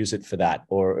wouldn't use it for that,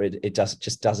 or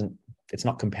it's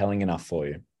not compelling enough for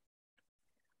you?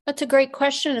 That's a great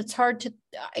question. It's hard to,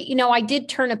 I did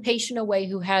turn a patient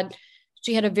away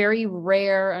she had a very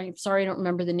rare, I'm sorry, I don't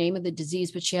remember the name of the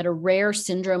disease, but she had a rare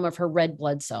syndrome of her red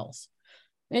blood cells.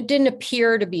 It didn't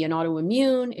appear to be an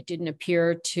autoimmune.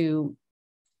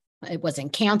 It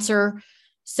wasn't cancer.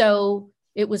 So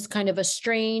it was kind of a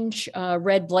strange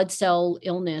red blood cell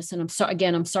illness. And I'm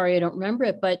sorry, I don't remember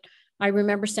it, but I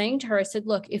remember saying to her, I said,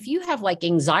 look, if you have like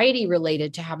anxiety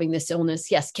related to having this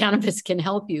illness, yes, cannabis can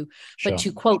help you. Sure. But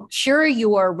to quote, cure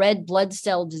your red blood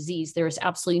cell disease, there is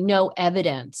absolutely no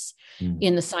evidence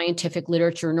in the scientific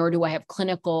literature, nor do I have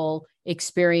clinical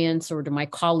experience, or do my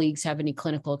colleagues have any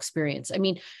clinical experience. I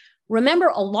mean, remember,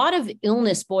 a lot of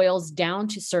illness boils down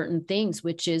to certain things,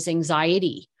 which is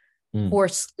anxiety, poor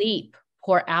sleep,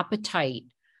 poor appetite,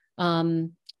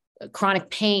 chronic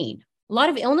pain. A lot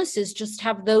of illnesses just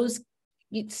have those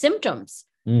symptoms,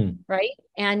 right?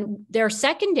 And they're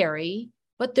secondary,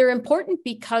 but they're important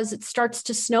because it starts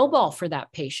to snowball for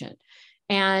that patient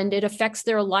and it affects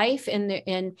their life. And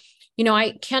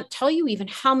I can't tell you even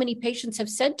how many patients have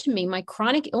said to me, my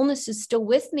chronic illness is still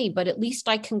with me, but at least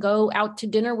I can go out to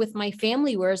dinner with my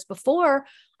family. Whereas before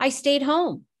I stayed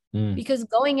home because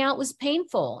going out was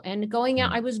painful, and going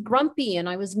out, I was grumpy and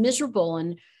I was miserable,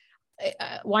 and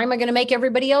why am I going to make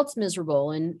everybody else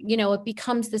miserable? And, it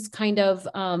becomes this kind of,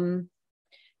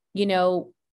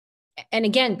 and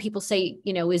again, people say,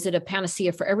 is it a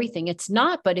panacea for everything? It's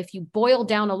not, but if you boil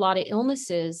down a lot of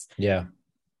illnesses, Yeah.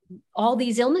 all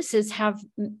these illnesses have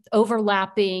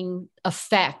overlapping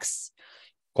effects.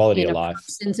 Quality of life.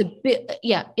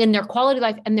 In their quality of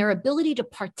life and their ability to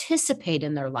participate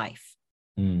in their life.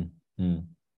 Mm-hmm.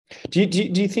 Do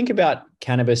you think about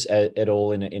cannabis at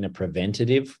all in a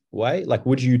preventative way? Like,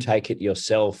 would you take it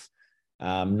yourself,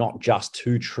 not just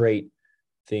to treat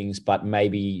things, but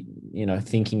maybe,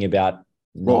 thinking about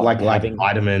like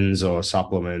vitamins or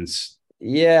supplements?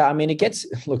 Yeah, I mean, it gets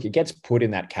put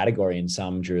in that category in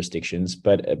some jurisdictions,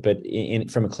 but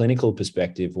from a clinical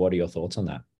perspective, what are your thoughts on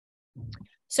that?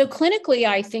 So clinically,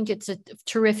 I think it's a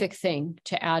terrific thing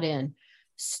to add in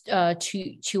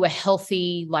to a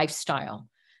healthy lifestyle.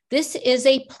 This is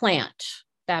a plant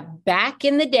that back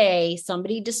in the day,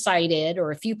 somebody decided,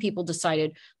 or a few people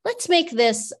decided, let's make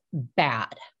this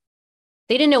bad.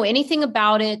 They didn't know anything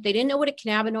about it. They didn't know what a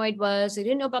cannabinoid was. They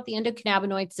didn't know about the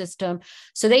endocannabinoid system.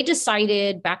 So they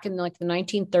decided back in like the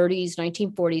 1930s,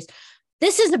 1940s,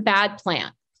 this is a bad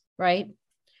plant, right?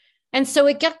 And so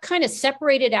it got kind of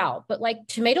separated out, but like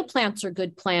tomato plants are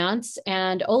good plants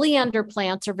and oleander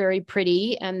plants are very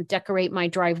pretty and decorate my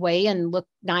driveway and look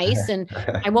nice. And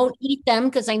I won't eat them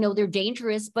because I know they're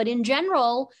dangerous. But in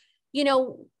general,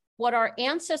 what our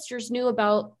ancestors knew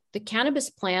about the cannabis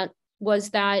plant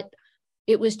was that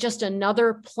it was just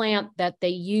another plant that they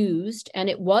used. And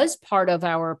it was part of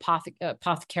our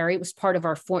apothecary. It was part of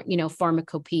our,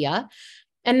 pharmacopoeia.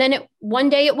 And then one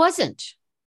day it wasn't.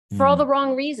 For all the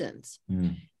wrong reasons.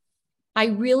 I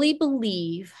really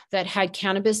believe that had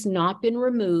cannabis not been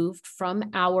removed from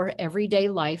our everyday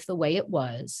life the way it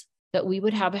was, that we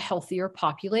would have a healthier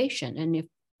population. And if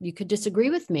you could disagree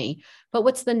with me, but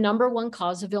what's the number one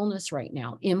cause of illness right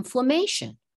now?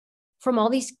 Inflammation from all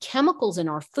these chemicals in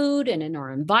our food and in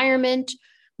our environment.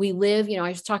 We live, I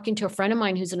was talking to a friend of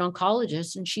mine who's an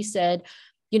oncologist, and she said,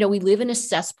 we live in a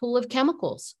cesspool of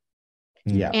chemicals.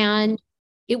 Yeah. And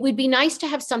it would be nice to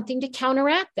have something to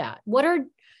counteract that. When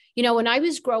I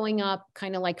was growing up,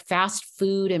 kind of like fast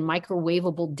food and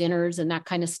microwavable dinners and that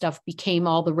kind of stuff became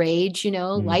all the rage,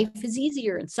 life is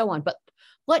easier and so on. But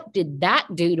what did that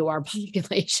do to our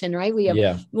population, right? We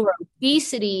have more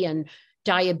obesity and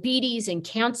diabetes and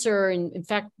cancer. And in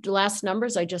fact, the last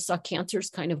numbers I just saw, cancer's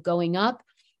kind of going up.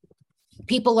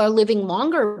 People are living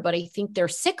longer, but I think they're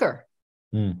sicker.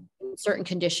 Certain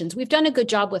conditions. We've done a good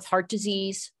job with heart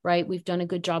disease, right? We've done a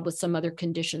good job with some other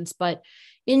conditions, but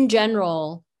in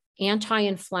general,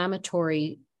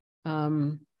 anti-inflammatory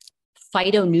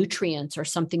phytonutrients are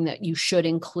something that you should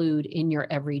include in your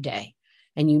everyday.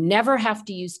 And you never have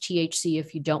to use THC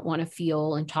if you don't want to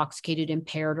feel intoxicated,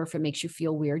 impaired, or if it makes you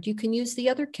feel weird. You can use the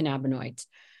other cannabinoids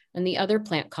and the other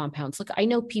plant compounds. Look, I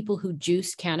know people who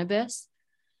juice cannabis.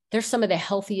 They're some of the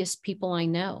healthiest people I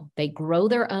know. They grow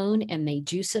their own and they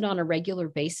juice it on a regular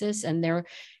basis. And and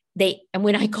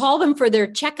when I call them for their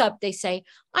checkup, they say,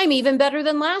 I'm even better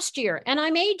than last year and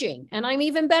I'm aging and I'm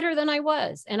even better than I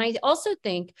was. And I also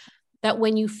think that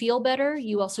when you feel better,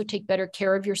 you also take better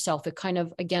care of yourself. It kind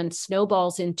of, again,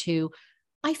 snowballs into,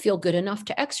 I feel good enough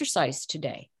to exercise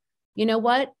today. You know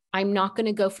what? I'm not going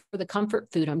to go for the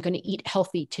comfort food. I'm going to eat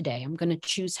healthy today. I'm going to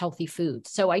choose healthy food.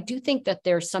 So I do think that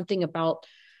there's something about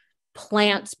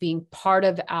plants being part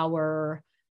of our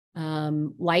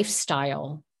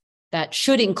lifestyle that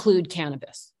should include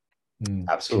cannabis.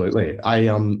 Absolutely.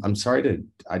 I'm sorry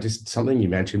something you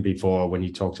mentioned before when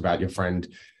you talked about your friend,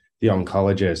 the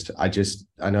oncologist.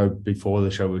 I know before the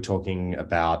show we were talking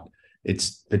about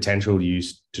its potential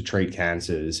use to treat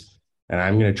cancers. And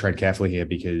I'm going to tread carefully here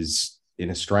because in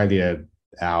Australia,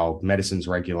 our medicines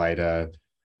regulator,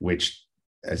 which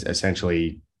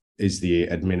essentially is the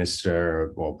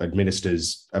administers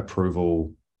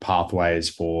approval pathways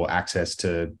for access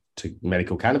to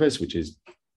medical cannabis, which is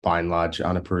by and large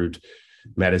unapproved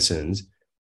medicines.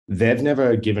 They've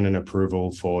never given an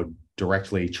approval for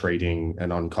directly treating an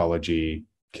oncology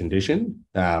condition.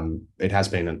 It has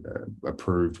been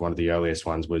approved. One of the earliest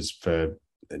ones was for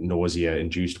nausea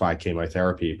induced by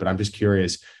chemotherapy. But I'm just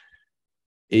curious,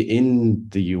 in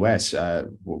the US,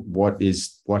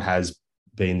 what has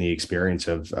been the experience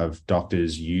of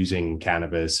doctors using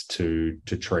cannabis to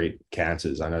treat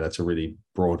cancers? I know that's a really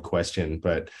broad question,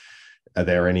 but are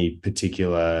there any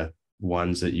particular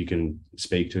ones that you can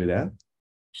speak to there?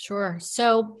 Sure.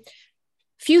 So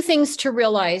few things to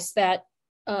realize that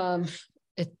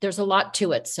there's a lot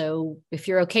to it. So if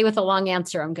you're okay with a long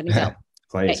answer, I'm going to go.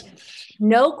 Please. Okay.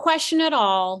 No question at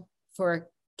all for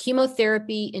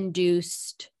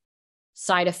chemotherapy-induced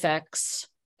side effects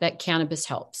that cannabis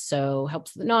helps. So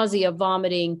helps with nausea,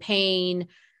 vomiting, pain,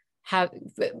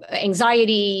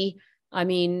 anxiety, I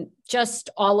mean, just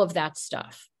all of that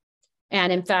stuff.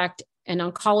 And in fact, an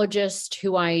oncologist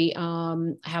who I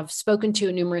have spoken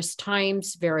to numerous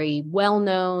times, very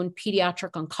well-known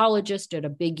pediatric oncologist at a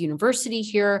big university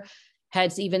here,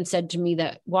 has even said to me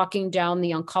that walking down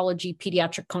the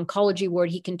pediatric oncology ward,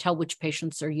 he can tell which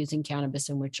patients are using cannabis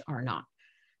and which are not.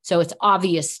 So it's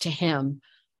obvious to him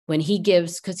when he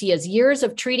gives, because he has years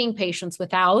of treating patients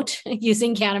without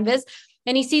using cannabis,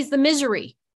 and he sees the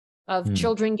misery of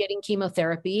children getting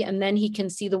chemotherapy. And then he can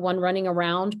see the one running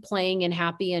around playing and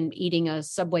happy and eating a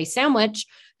Subway sandwich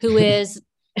who is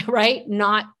right,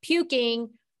 not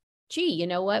puking. Gee, you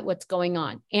know what's going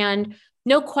on? And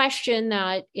no question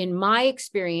that in my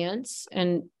experience,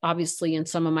 and obviously in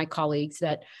some of my colleagues,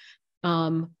 that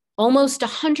almost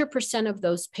 100% of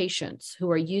those patients who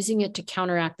are using it to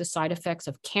counteract the side effects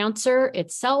of cancer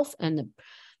itself and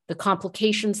the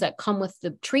complications that come with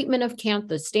the treatment of cancer,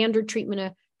 the standard treatment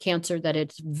of cancer, that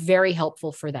it's very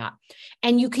helpful for that.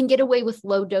 And you can get away with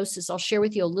low doses. I'll share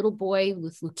with you a little boy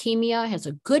with leukemia, has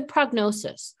a good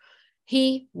prognosis.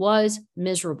 He was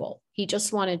miserable. He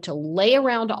just wanted to lay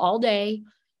around all day.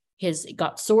 He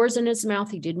got sores in his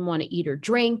mouth. He didn't want to eat or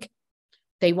drink.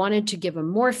 They wanted to give him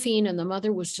morphine, and the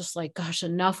mother was just like, gosh,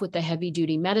 enough with the heavy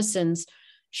duty medicines.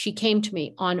 She came to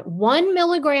me on 1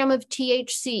 milligram of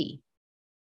THC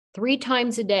 3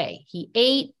 times a day. He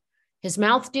ate. His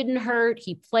mouth didn't hurt.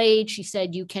 He played. She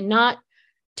said, you cannot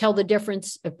tell the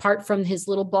difference apart from his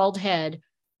little bald head,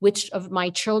 which of my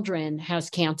children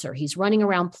has cancer. He's running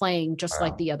around playing just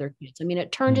like the other kids. I mean,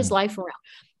 it turned his life around.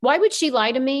 Why would she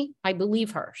lie to me? I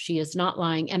believe her. She is not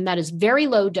lying. And that is very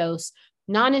low dose,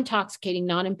 non-intoxicating,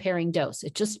 non-impairing dose.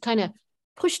 It just kind of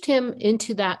pushed him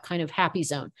into that kind of happy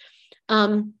zone.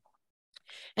 And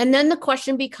then the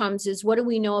question becomes is, what do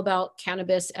we know about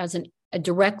cannabis as a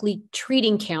directly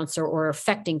treating cancer or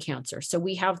affecting cancer? So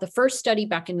we have the first study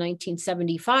back in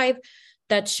 1975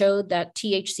 that showed that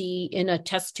THC in a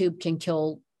test tube can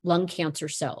kill lung cancer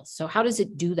cells. So how does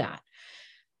it do that?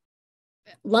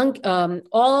 Most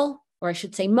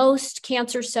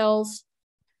cancer cells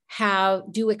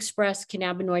do express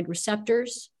cannabinoid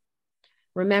receptors.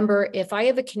 Remember, if I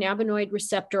have a cannabinoid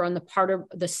receptor on the part of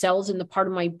the cells in the part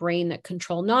of my brain that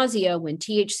control nausea, when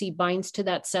THC binds to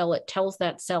that cell, it tells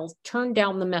that cell, turn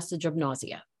down the message of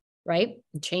nausea, right?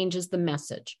 It changes the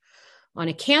message. On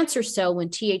a cancer cell, when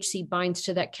THC binds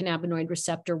to that cannabinoid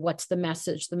receptor, what's the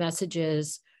message? The message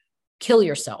is kill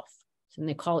yourself. And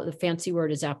they call it, the fancy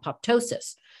word is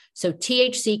apoptosis. So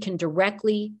THC can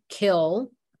directly kill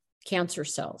cancer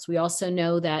cells. We also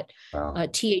know that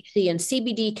THC and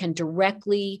CBD can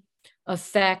directly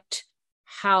affect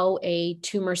how a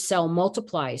tumor cell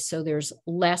multiplies. So there's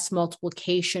less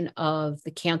multiplication of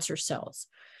the cancer cells.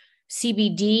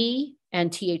 CBD and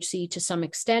THC to some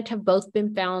extent have both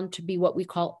been found to be what we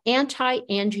call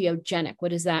anti-angiogenic.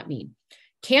 What does that mean?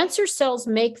 Cancer cells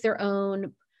make their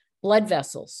own blood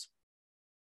vessels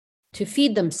to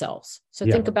feed themselves. So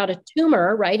think about a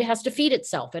tumor, right? It has to feed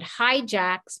itself. It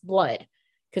hijacks blood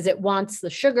because it wants the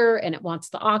sugar and it wants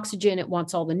the oxygen. It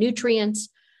wants all the nutrients.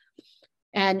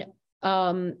 And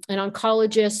an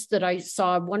oncologist that I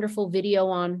saw a wonderful video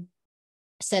on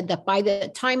said that by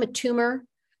the time a tumor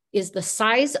is the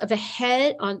size of a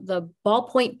head on the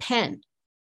ballpoint pen,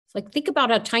 it's like, think about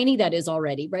how tiny that is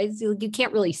already, right? So you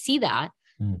can't really see that.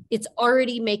 It's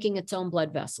already making its own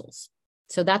blood vessels.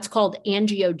 So that's called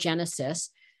angiogenesis.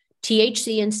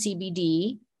 THC and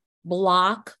CBD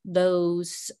block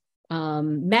those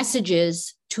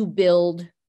messages to build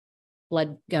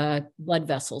blood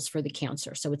vessels for the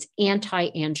cancer. So it's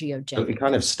anti-angiogenic. So it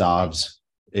kind of starves.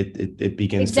 It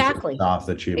begins to starve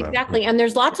the tumor. Exactly. And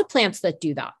there's lots of plants that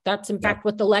do that. That's in fact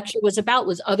what the lecture was about,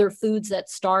 was other foods that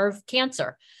starve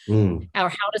cancer or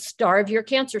how to starve your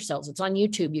cancer cells. It's on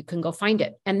YouTube. You can go find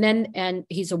it. And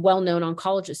he's a well-known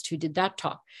oncologist who did that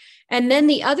talk. And then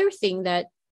the other thing that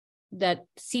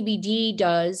CBD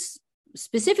does,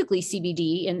 specifically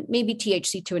CBD and maybe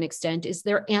THC to an extent, is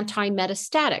they're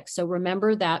anti-metastatic. So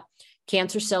remember that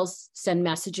cancer cells send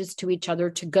messages to each other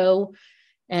to go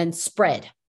and spread.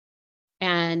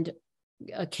 And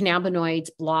cannabinoids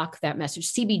block that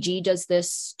message. CBG does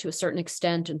this to a certain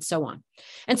extent, and so on.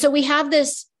 And so we have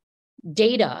this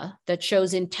data that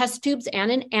shows in test tubes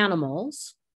and in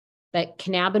animals that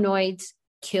cannabinoids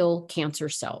kill cancer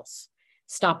cells,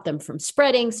 stop them from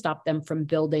spreading, stop them from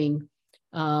building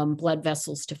blood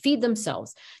vessels to feed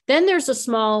themselves. Then there's a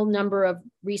small number of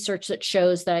research that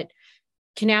shows that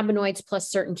cannabinoids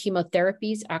plus certain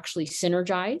chemotherapies actually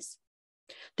synergize.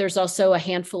 There's also a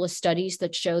handful of studies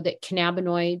that show that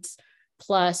cannabinoids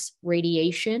plus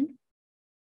radiation.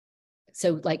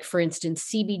 So like, for instance,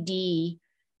 CBD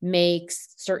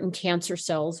makes certain cancer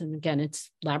cells, and again,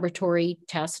 it's laboratory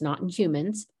tests, not in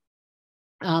humans,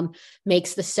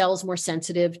 makes the cells more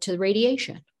sensitive to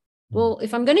radiation. Well,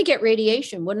 if I'm going to get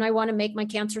radiation, wouldn't I want to make my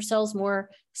cancer cells more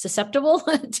susceptible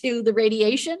to the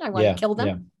radiation? I want to kill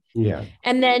them. Yeah.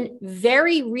 And then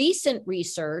very recent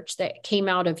research that came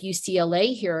out of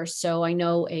UCLA here. So I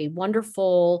know a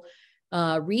wonderful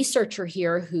researcher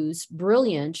here who's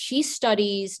brilliant. She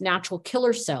studies natural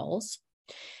killer cells.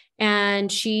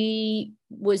 And she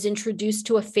was introduced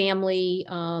to a family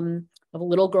of a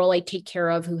little girl I take care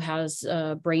of who has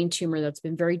a brain tumor that's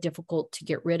been very difficult to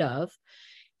get rid of.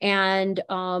 And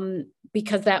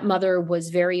because that mother was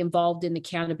very involved in the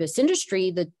cannabis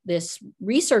industry, this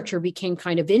researcher became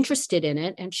kind of interested in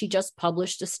it. And she just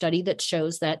published a study that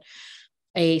shows that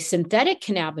a synthetic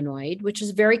cannabinoid, which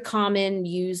is very commonly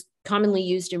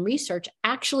used in research,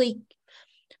 actually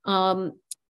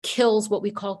kills what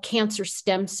we call cancer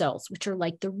stem cells, which are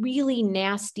like the really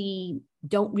nasty,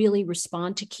 don't really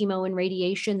respond to chemo and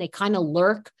radiation. They kind of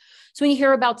lurk. So when you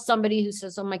hear about somebody who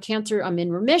says, oh, my cancer, I'm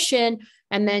in remission,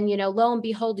 and then, lo and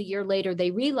behold, a year later,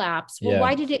 they relapse. Well,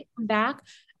 why did it come back?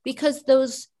 Because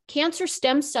those cancer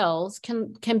stem cells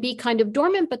can be kind of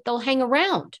dormant, but they'll hang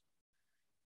around.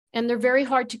 And they're very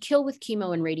hard to kill with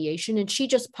chemo and radiation. And she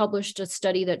just published a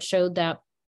study that showed that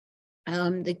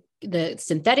the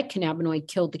synthetic cannabinoid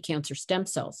killed the cancer stem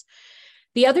cells.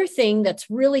 The other thing that's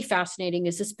really fascinating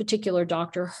is this particular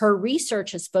doctor, her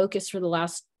research has focused for the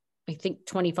last, I think,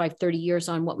 25, 30 years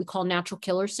on what we call natural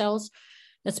killer cells.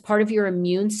 That's part of your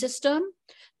immune system.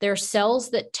 They're cells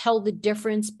that tell the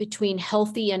difference between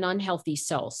healthy and unhealthy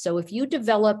cells. So if you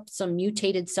develop some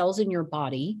mutated cells in your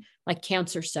body, like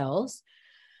cancer cells,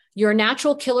 your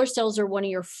natural killer cells are one of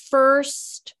your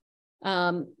first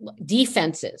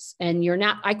defenses. And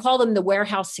I call them the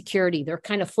warehouse security. They're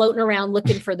kind of floating around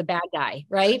looking for the bad guy,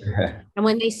 right? And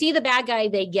when they see the bad guy,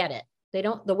 they get it.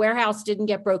 The warehouse didn't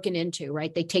get broken into,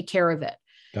 right? They take care of it.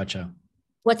 Gotcha.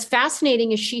 What's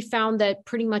fascinating is she found that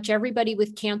pretty much everybody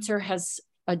with cancer has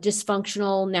a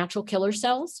dysfunctional natural killer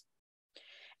cells.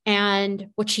 And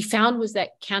what she found was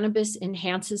that cannabis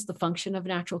enhances the function of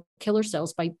natural killer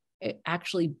cells by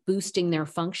actually boosting their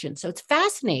function. So it's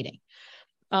fascinating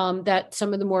that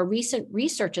some of the more recent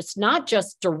research, it's not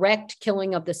just direct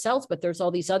killing of the cells, but there's all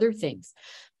these other things.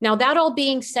 Now, that all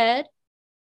being said,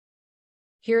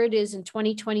 here it is in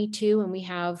 2022, and we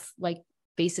have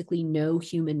basically no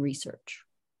human research.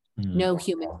 No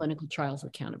human clinical trials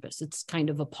with cannabis. It's kind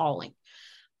of appalling.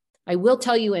 I will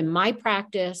tell you, in my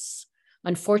practice,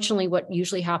 unfortunately, what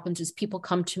usually happens is people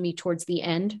come to me towards the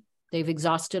end. They've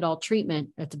exhausted all treatment.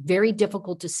 It's very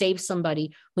difficult to save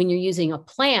somebody when you're using a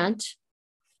plant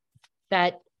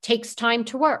that takes time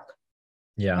to work.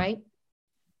 Yeah. Right.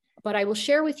 But I will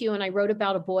share with you, and I wrote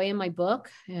about a boy in my book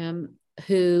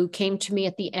who came to me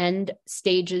at the end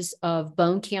stages of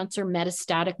bone cancer,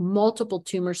 metastatic, multiple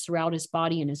tumors throughout his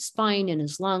body and his spine and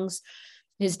his lungs.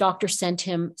 His doctor sent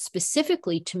him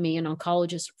specifically to me, an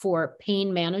oncologist, for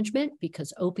pain management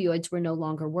because opioids were no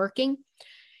longer working.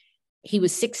 He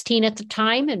was 16 at the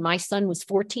time, and my son was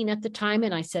 14 at the time.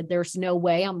 And I said, there's no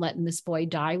way I'm letting this boy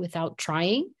die without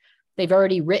trying. They've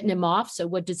already written him off. So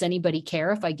what does anybody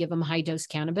care if I give him high dose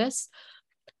cannabis?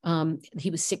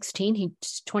 He was 16.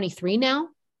 He's 23 now.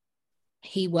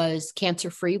 He was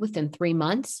cancer-free within 3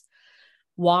 months.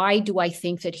 Why do I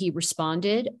think that he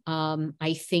responded?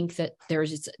 I think that there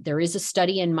is a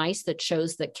study in mice that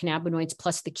shows that cannabinoids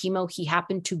plus the chemo he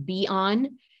happened to be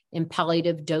on in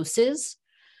palliative doses,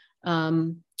 they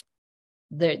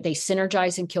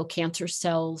synergize and kill cancer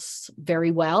cells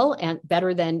very well and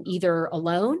better than either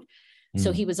alone.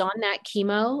 So he was on that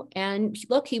chemo, and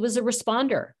look, he was a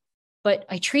responder. But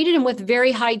I treated him with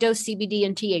very high dose CBD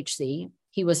and THC.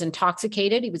 He was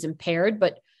intoxicated. He was impaired,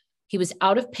 but he was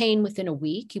out of pain within a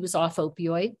week. He was off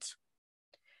opioids.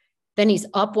 Then he's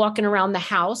up walking around the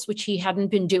house, which he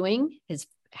hadn't been doing. He's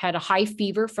had a high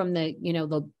fever from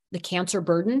the cancer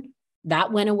burden.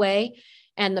 That went away.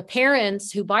 And the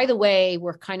parents, who, by the way,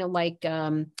 were kind of like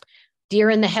deer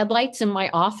in the headlights in my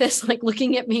office, like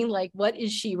looking at me like, what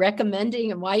is she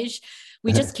recommending? And why is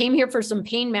we just came here for some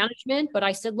pain management. But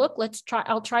I said, look, let's try.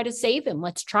 I'll try to save him.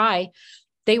 Let's try.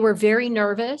 They were very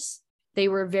nervous. They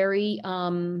were very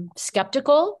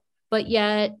skeptical, but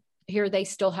yet here they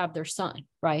still have their son.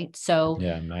 Right. So,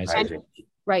 yeah, amazing.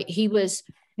 Right. He was.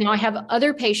 Now I have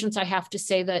other patients. I have to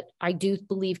say that I do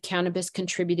believe cannabis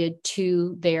contributed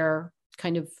to their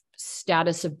kind of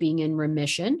status of being in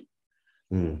remission.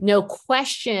 No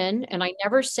question. And I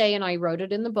never say, and I wrote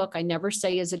it in the book, I never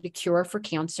say, is it a cure for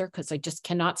cancer? Because I just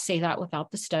cannot say that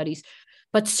without the studies.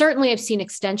 But certainly I've seen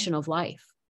extension of life.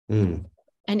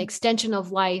 an extension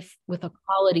of life with a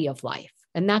quality of life.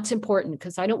 And that's important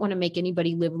because I don't want to make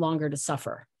anybody live longer to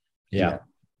suffer. Yeah.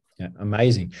 Yeah,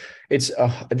 amazing. It's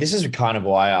this is kind of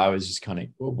why I was just kind of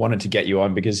wanted to get you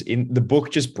on, because in the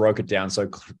book just broke it down so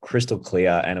crystal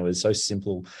clear, and it was so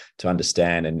simple to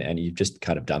understand, and you've just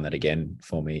kind of done that again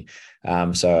for me.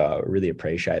 So I really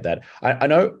appreciate that. I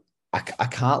know I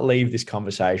can't leave this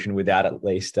conversation without at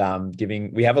least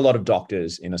we have a lot of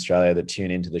doctors in Australia that tune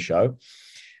into the show.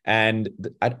 And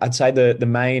I'd say the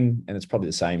main, and it's probably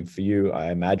the same for you,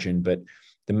 I imagine, but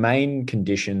the main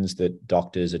conditions that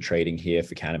doctors are treating here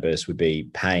for cannabis would be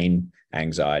pain,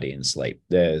 anxiety, and sleep.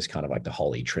 There's kind of like the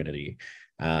holy trinity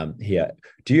here.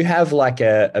 Do you have like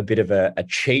a bit of a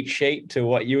cheat sheet to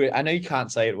what I know you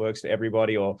can't say it works for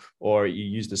everybody or you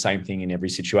use the same thing in every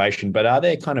situation, but are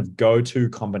there kind of go-to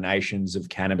combinations of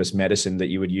cannabis medicine that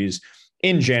you would use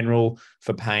in general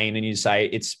for pain, and you say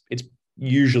it's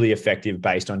usually effective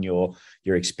based on your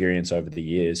experience over the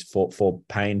years for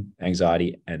pain,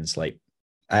 anxiety, and sleep?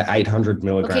 800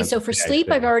 milligrams. Okay, so for sleep,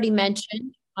 I've already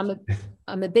mentioned I'm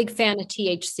a big fan of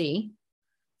THC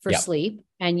for sleep,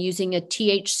 and using a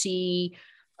THC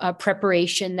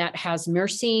preparation that has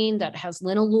myrcene, that has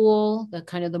linalool, the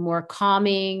kind of the more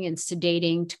calming and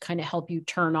sedating to kind of help you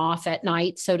turn off at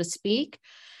night, so to speak.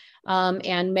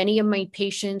 And many of my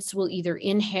patients will either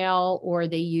inhale or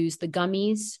they use the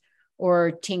gummies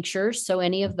or tinctures. So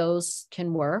any of those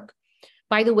can work.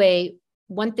 By the way,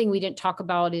 one thing we didn't talk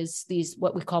about is these,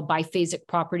 what we call biphasic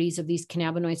properties of these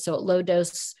cannabinoids. So at low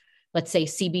dose, let's say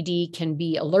CBD can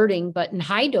be alerting, but in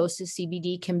high doses,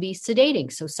 CBD can be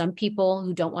sedating. So some people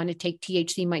who don't want to take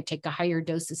THC might take a higher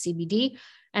dose of CBD,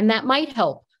 and that might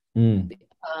help them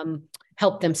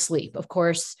sleep. Of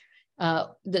course,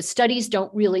 the studies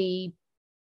don't really,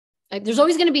 there's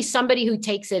always going to be somebody who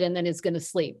takes it and then is going to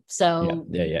sleep. So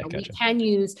gotcha. We can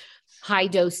use high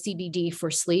dose CBD for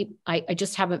sleep. I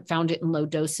just haven't found it in low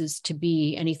doses to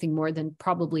be anything more than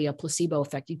probably a placebo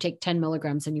effect. You take 10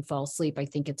 milligrams and you fall asleep. I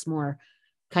think it's more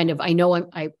kind of, I know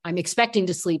I'm expecting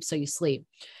to sleep, so you sleep.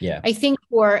 Yeah. I think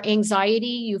for anxiety,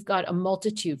 you've got a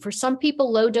multitude. For some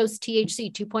people, low dose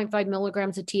THC, 2.5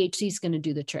 milligrams of THC is going to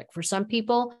do the trick. For some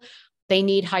people, they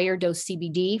need higher dose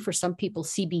CBD. For some people,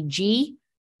 CBG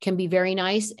can be very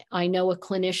nice. I know a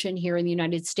clinician here in the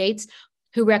United States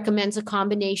who recommends a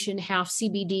combination, half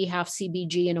CBD, half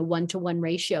CBG in a 1-to-1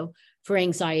 ratio for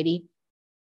anxiety.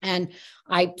 And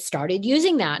I started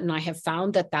using that, and I have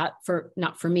found that for,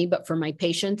 not for me, but for my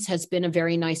patients, has been a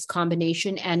very nice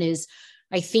combination, and is,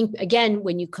 I think, again,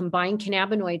 when you combine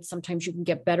cannabinoids, sometimes you can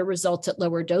get better results at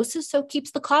lower doses. So it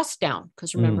keeps the cost down,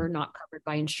 because remember, not covered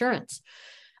by insurance.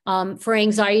 For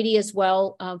anxiety as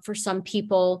well, for some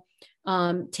people,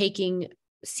 taking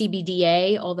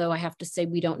CBDA, although I have to say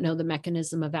we don't know the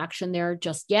mechanism of action there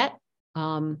just yet.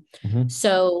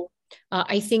 So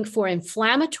I think for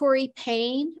inflammatory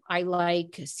pain, I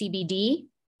like CBD.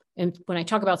 And when I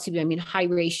talk about CBD, I mean high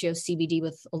ratio CBD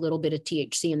with a little bit of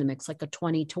THC in the mix, like a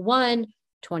 20-to-1,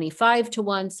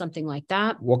 25-to-1, something like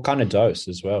that. What kind of dose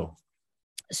as well?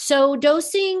 So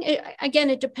dosing, again,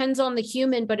 it depends on the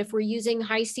human, but if we're using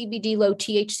high CBD, low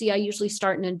THC, I usually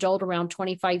start an adult around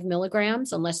 25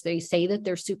 milligrams, unless they say that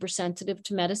they're super sensitive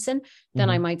to medicine. Then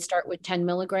I might start with 10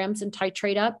 milligrams and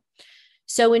titrate up.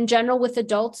 So in general, with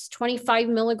adults, 25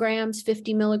 milligrams,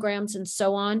 50 milligrams, and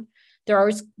so on.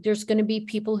 There's going to be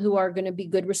people who are going to be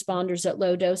good responders at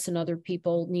low dose, and other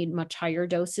people need much higher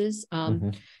doses.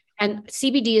 And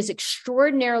CBD is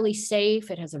extraordinarily safe.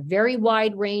 It has a very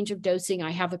wide range of dosing. I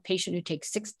have a patient who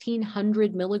takes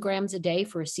 1,600 milligrams a day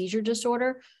for a seizure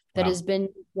disorder that has been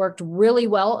worked really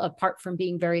well. Apart from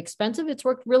being very expensive, it's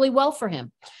worked really well for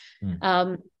him.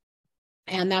 And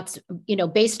that's,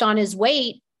 based on his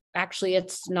weight. Actually,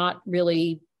 it's not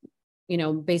really,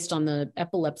 based on the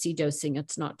epilepsy dosing,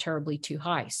 it's not terribly too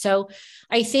high. So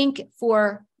I think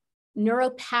for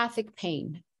neuropathic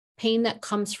pain that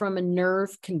comes from a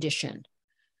nerve condition,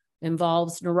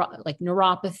 involves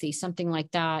neuropathy, something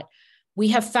like that, we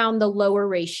have found the lower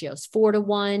ratios,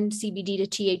 4-to-1 CBD to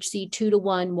THC,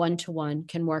 2-to-1, 1-to-1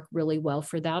 can work really well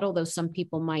for that. Although some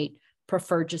people might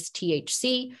prefer just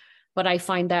THC, but I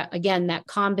find that, again, that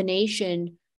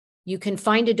combination, you can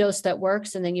find a dose that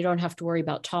works, and then you don't have to worry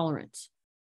about tolerance.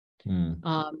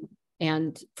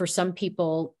 And for some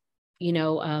people,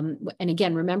 and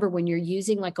again, remember, when you're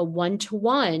using like a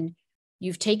 1-to-1,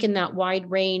 you've taken that wide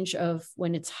range of,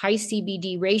 when it's high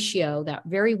CBD ratio, that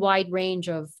very wide range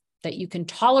of that you can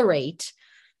tolerate.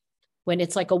 When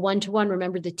it's like a 1-to-1,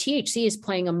 remember, the THC is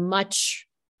playing a much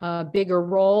bigger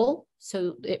role.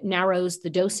 So it narrows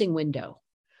the dosing window.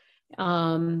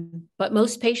 But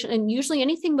most patients, and usually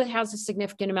anything that has a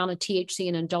significant amount of THC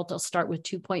in an adult, I'll start with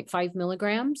 2.5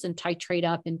 milligrams and titrate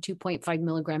up in 2.5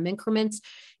 milligram increments.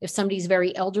 If somebody's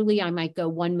very elderly, I might go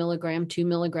 1 milligram, 2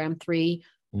 milligram, 3,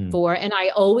 4. And I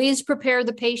always prepare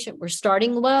the patient. We're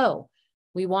starting low.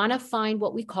 We want to find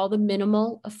what we call the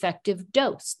minimal effective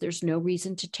dose. There's no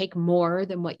reason to take more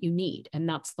than what you need. And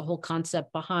that's the whole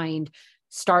concept behind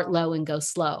start low and go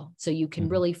slow. So you can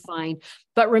really find,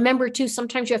 but remember too,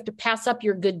 sometimes you have to pass up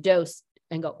your good dose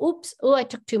and go, oops, oh, I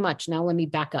took too much. Now let me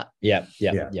back up. Yeah.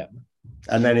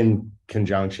 And then in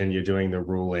conjunction, you're doing the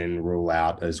rule in, rule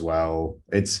out as well.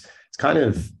 It's kind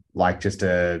of like it's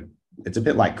a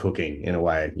bit like cooking in a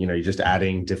way, you're just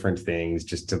adding different things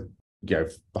just to,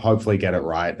 hopefully get it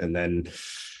right. And then,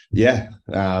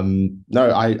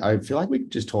 no, I feel like we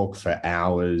could just talk for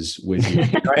hours with you.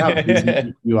 I know how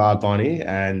busy you are, Bonnie,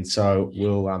 and so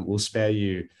we'll spare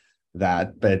you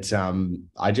that. But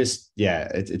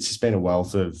it's just been a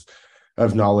wealth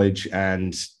of knowledge,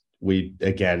 and we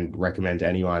again recommend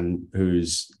anyone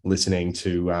who's listening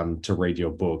to read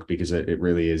your book, because it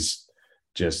really is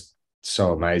just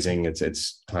so amazing.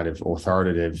 It's kind of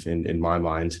authoritative in my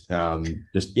mind.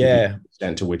 The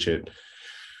extent to which it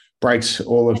breaks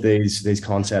all of these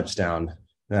concepts down.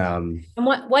 And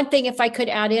one thing, if I could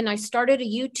add in, I started a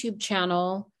YouTube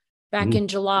channel back in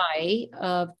July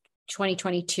of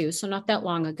 2022, so not that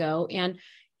long ago. And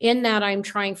in that, I'm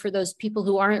trying for those people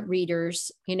who aren't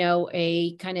readers,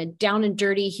 a kind of down and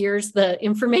dirty, here's the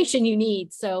information you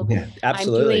need. So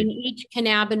absolutely. I'm doing each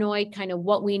cannabinoid, kind of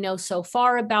what we know so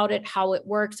far about it, how it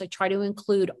works. I try to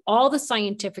include all the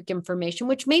scientific information,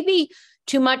 which may be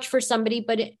too much for somebody,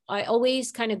 but I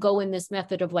always kind of go in this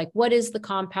method of like, what is the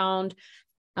compound?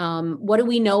 What do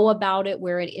we know about it,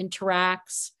 where it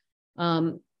interacts?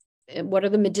 What are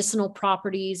the medicinal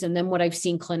properties? And then what I've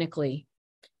seen clinically.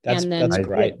 That's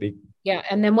great. Yeah.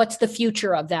 And then what's the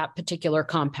future of that particular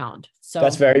compound? So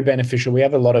that's very beneficial. We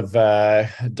have a lot of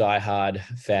diehard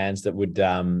fans that would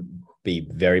be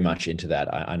very much into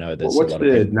that. I know there's what's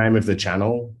the name of the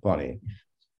channel, Bonnie?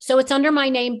 So it's under my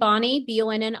name, Bonnie,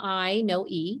 Bonni, no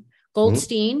E,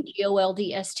 Goldstein,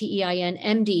 Goldstein,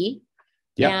 MD.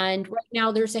 Yep. And right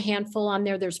now there's a handful on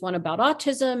there. There's one about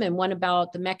autism and one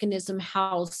about the mechanism,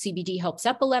 how CBD helps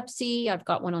epilepsy. I've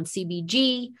got one on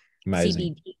CBG.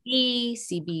 Amazing.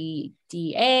 CBD,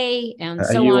 CBDA, and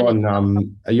so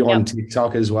on. Are you on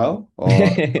TikTok as well? Or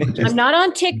I'm not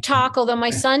on TikTok, although my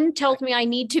son tells me I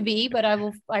need to be, but I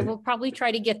will probably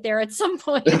try to get there at some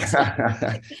point. Condense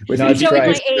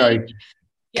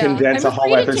a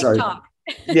whole episode.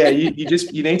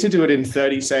 You need to do it in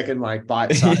 30-second, like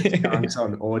bite-sized chunks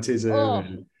on autism.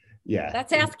 And,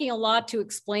 that's asking a lot to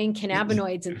explain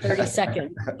cannabinoids in 30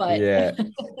 seconds, but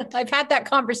I've had that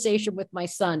conversation with my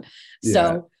son.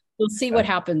 So we'll see what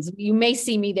happens. You may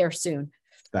see me there soon.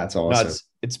 That's awesome. No,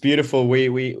 it's beautiful.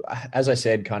 We, as I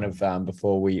said, kind of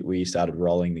before we started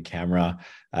rolling the camera,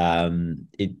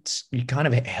 it's kind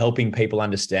of helping people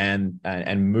understand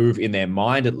and move in their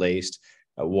mind, at least,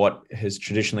 what has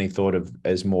traditionally thought of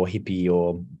as more hippie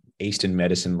or Eastern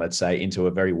medicine, let's say, into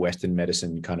a very Western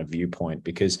medicine kind of viewpoint,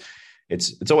 because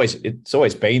it's always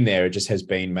been there. It just has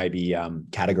been maybe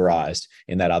categorized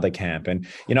in that other camp. And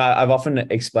I've often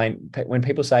explained, when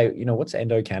people say, what's the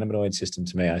endocannabinoid system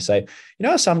to me, I say,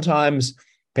 sometimes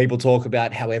people talk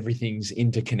about how everything's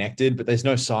interconnected, but there's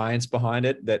no science behind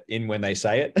it. When they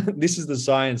say it, this is the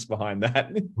science behind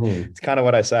that. It's kind of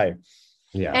what I say.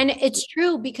 Yeah. And it's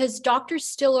true, because doctors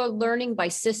still are learning by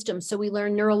system. So we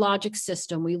learn neurologic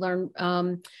system, we learn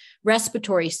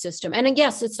respiratory system. And I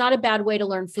guess it's not a bad way to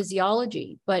learn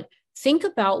physiology, but think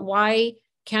about why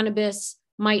cannabis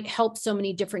might help so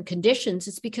many different conditions.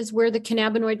 It's because where the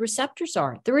cannabinoid receptors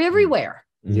are, they're everywhere.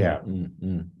 Yeah.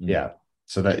 Yeah.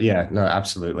 So no,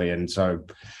 absolutely. And so,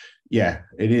 it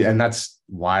is. And that's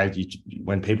why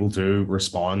when people do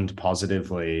respond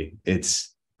positively, it's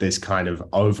this kind of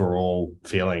overall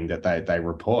feeling that they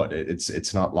report.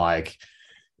 It's not like,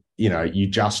 you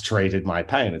just treated my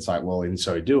pain. It's like, well, in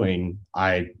so doing,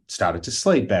 I started to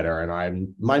sleep better,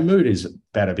 and my mood is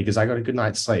better because I got a good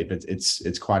night's sleep.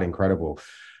 It's quite incredible.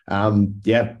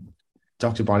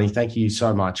 Dr. Bonnie, thank you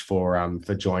so much for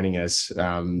joining us.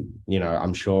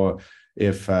 I'm sure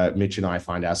if Mitch and I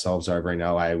find ourselves over in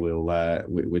LA,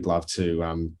 we'd love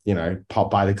to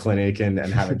pop by the clinic and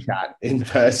have a chat in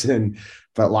person.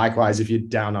 But likewise, if you're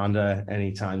down under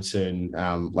anytime soon,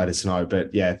 let us know.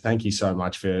 But thank you so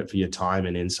much for your time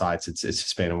and insights. It's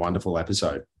just been a wonderful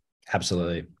episode.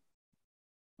 Absolutely.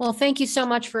 Well, thank you so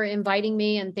much for inviting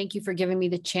me, and thank you for giving me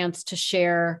the chance to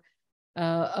share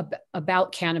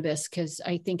about cannabis, because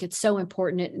I think it's so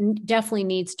important. It definitely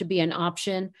needs to be an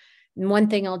option. And one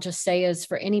thing I'll just say is,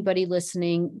 for anybody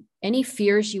listening, any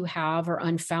fears you have are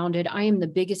unfounded. I am the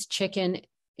biggest chicken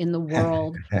in the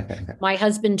world. My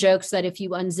husband jokes that if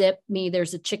you unzip me,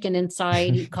 there's a chicken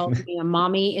inside. He calls me a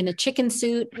mommy in a chicken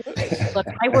suit. Look,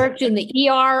 I worked in the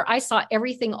ER. I saw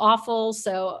everything awful.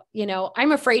 So,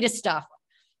 I'm afraid of stuff.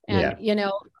 And,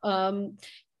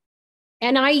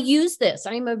 and I use this.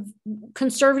 I'm a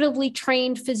conservatively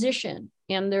trained physician,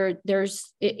 and the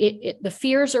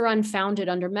fears are unfounded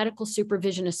under medical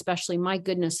supervision, especially. My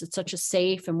goodness, it's such a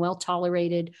safe and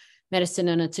well-tolerated medicine,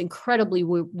 and it's incredibly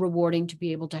rewarding to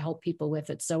be able to help people with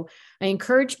it. So I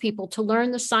encourage people to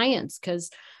learn the science, because,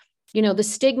 the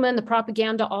stigma and the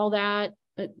propaganda, all that,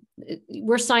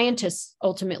 we're scientists,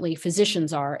 ultimately,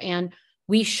 physicians are, and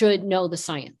we should know the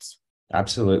science.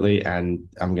 Absolutely. And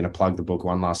I'm going to plug the book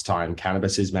one last time.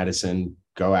 Cannabis is Medicine.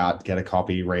 Go out, get a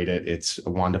copy, read it. It's a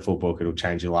wonderful book. It'll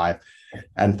change your life.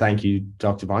 And thank you,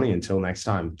 Dr. Bonnie. Until next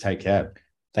time, take care.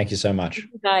 Thank you so much.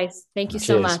 Thank you guys. Thank you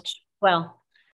so much. Well.